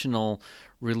traditional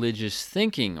religious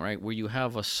thinking, right? Where you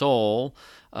have a soul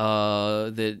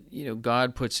that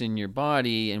God puts in your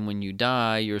body, and when you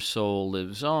die, your soul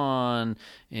lives on,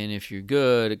 and if you're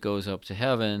good, it goes up to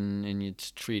heaven, and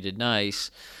it's treated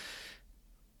nice.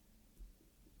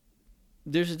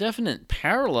 There's a definite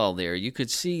parallel there. You could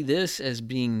see this as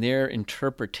being their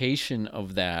interpretation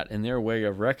of that and their way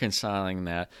of reconciling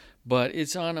that, but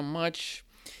it's on a much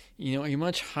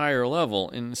higher level,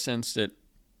 in the sense that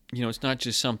it's not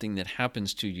just something that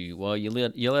happens to you. Well, you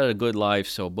led a good life,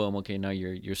 so boom, okay, now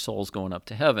your soul's going up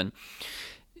to heaven.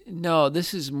 No,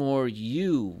 this is more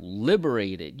you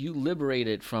liberate it. You liberate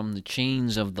it from the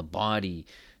chains of the body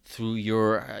through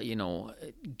your,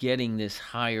 getting this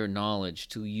higher knowledge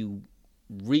till you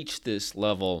reach this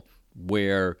level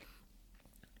where,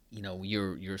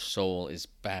 your soul is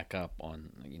back up on,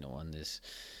 on this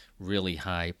really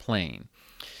high plane.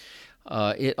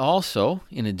 It also,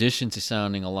 in addition to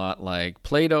sounding a lot like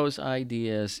Plato's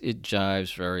ideas, it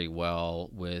jives very well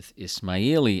with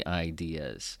Ismaili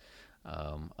ideas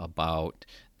about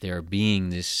there being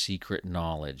this secret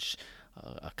knowledge,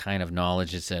 a kind of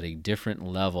knowledge that's at a different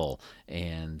level,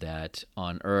 and that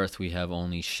on Earth we have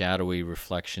only shadowy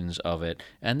reflections of it,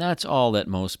 and that's all that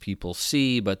most people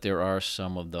see, but there are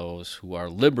some of those who are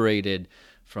liberated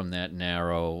from that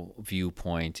narrow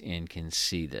viewpoint and can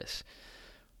see this.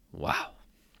 Wow.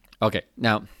 Okay,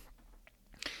 now,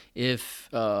 if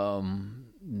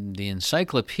the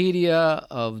Encyclopedia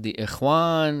of the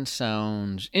Ikhwan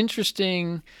sounds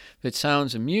interesting, if it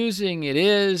sounds amusing, it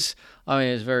is. I mean,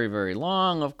 it's very, very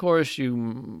long. Of course,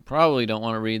 you probably don't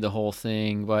want to read the whole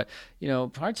thing, but,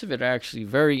 parts of it are actually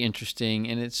very interesting,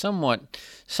 and it's somewhat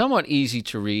easy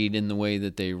to read in the way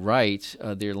that they write.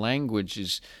 Their language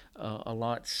is a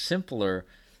lot simpler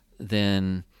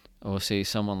than, say,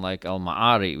 someone like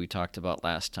al-Ma'ari we talked about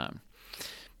last time.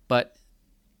 But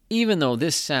even though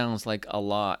this sounds like a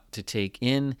lot to take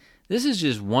in, this is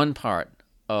just one part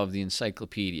of the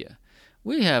encyclopedia.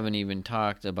 We haven't even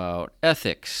talked about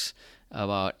ethics,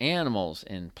 about animals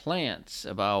and plants,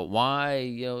 about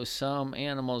why, some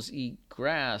animals eat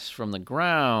grass from the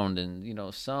ground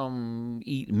and, some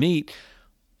eat meat.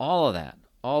 All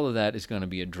of that is going to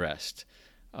be addressed.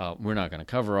 We're not going to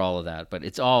cover all of that, but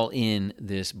it's all in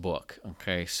this book,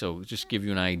 okay? So just give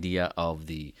you an idea of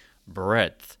the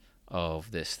breadth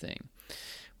of this thing.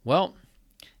 Well,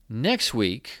 next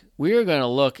week, we are going to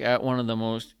look at one of the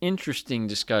most interesting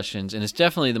discussions, and it's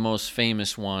definitely the most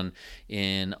famous one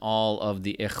in all of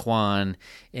the Ikhwan,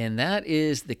 and that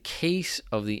is the case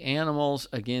of the animals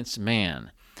against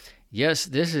man. Yes,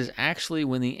 this is actually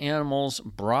when the animals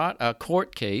brought a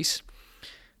court case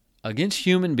against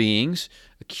human beings,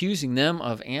 accusing them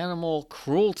of animal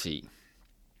cruelty.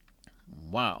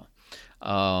 Wow.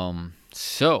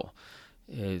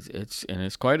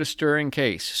 It's quite a stirring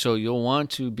case, so you'll want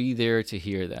to be there to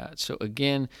hear that. So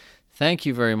again, thank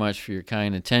you very much for your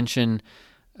kind attention.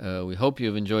 We hope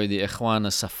you've enjoyed the Ikhwan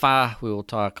al-Safa. We will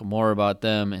talk more about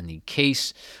them and the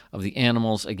case of the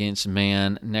animals against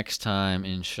man next time,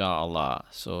 inshallah.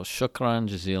 So shukran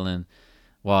jazilan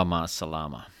wa ma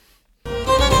salama.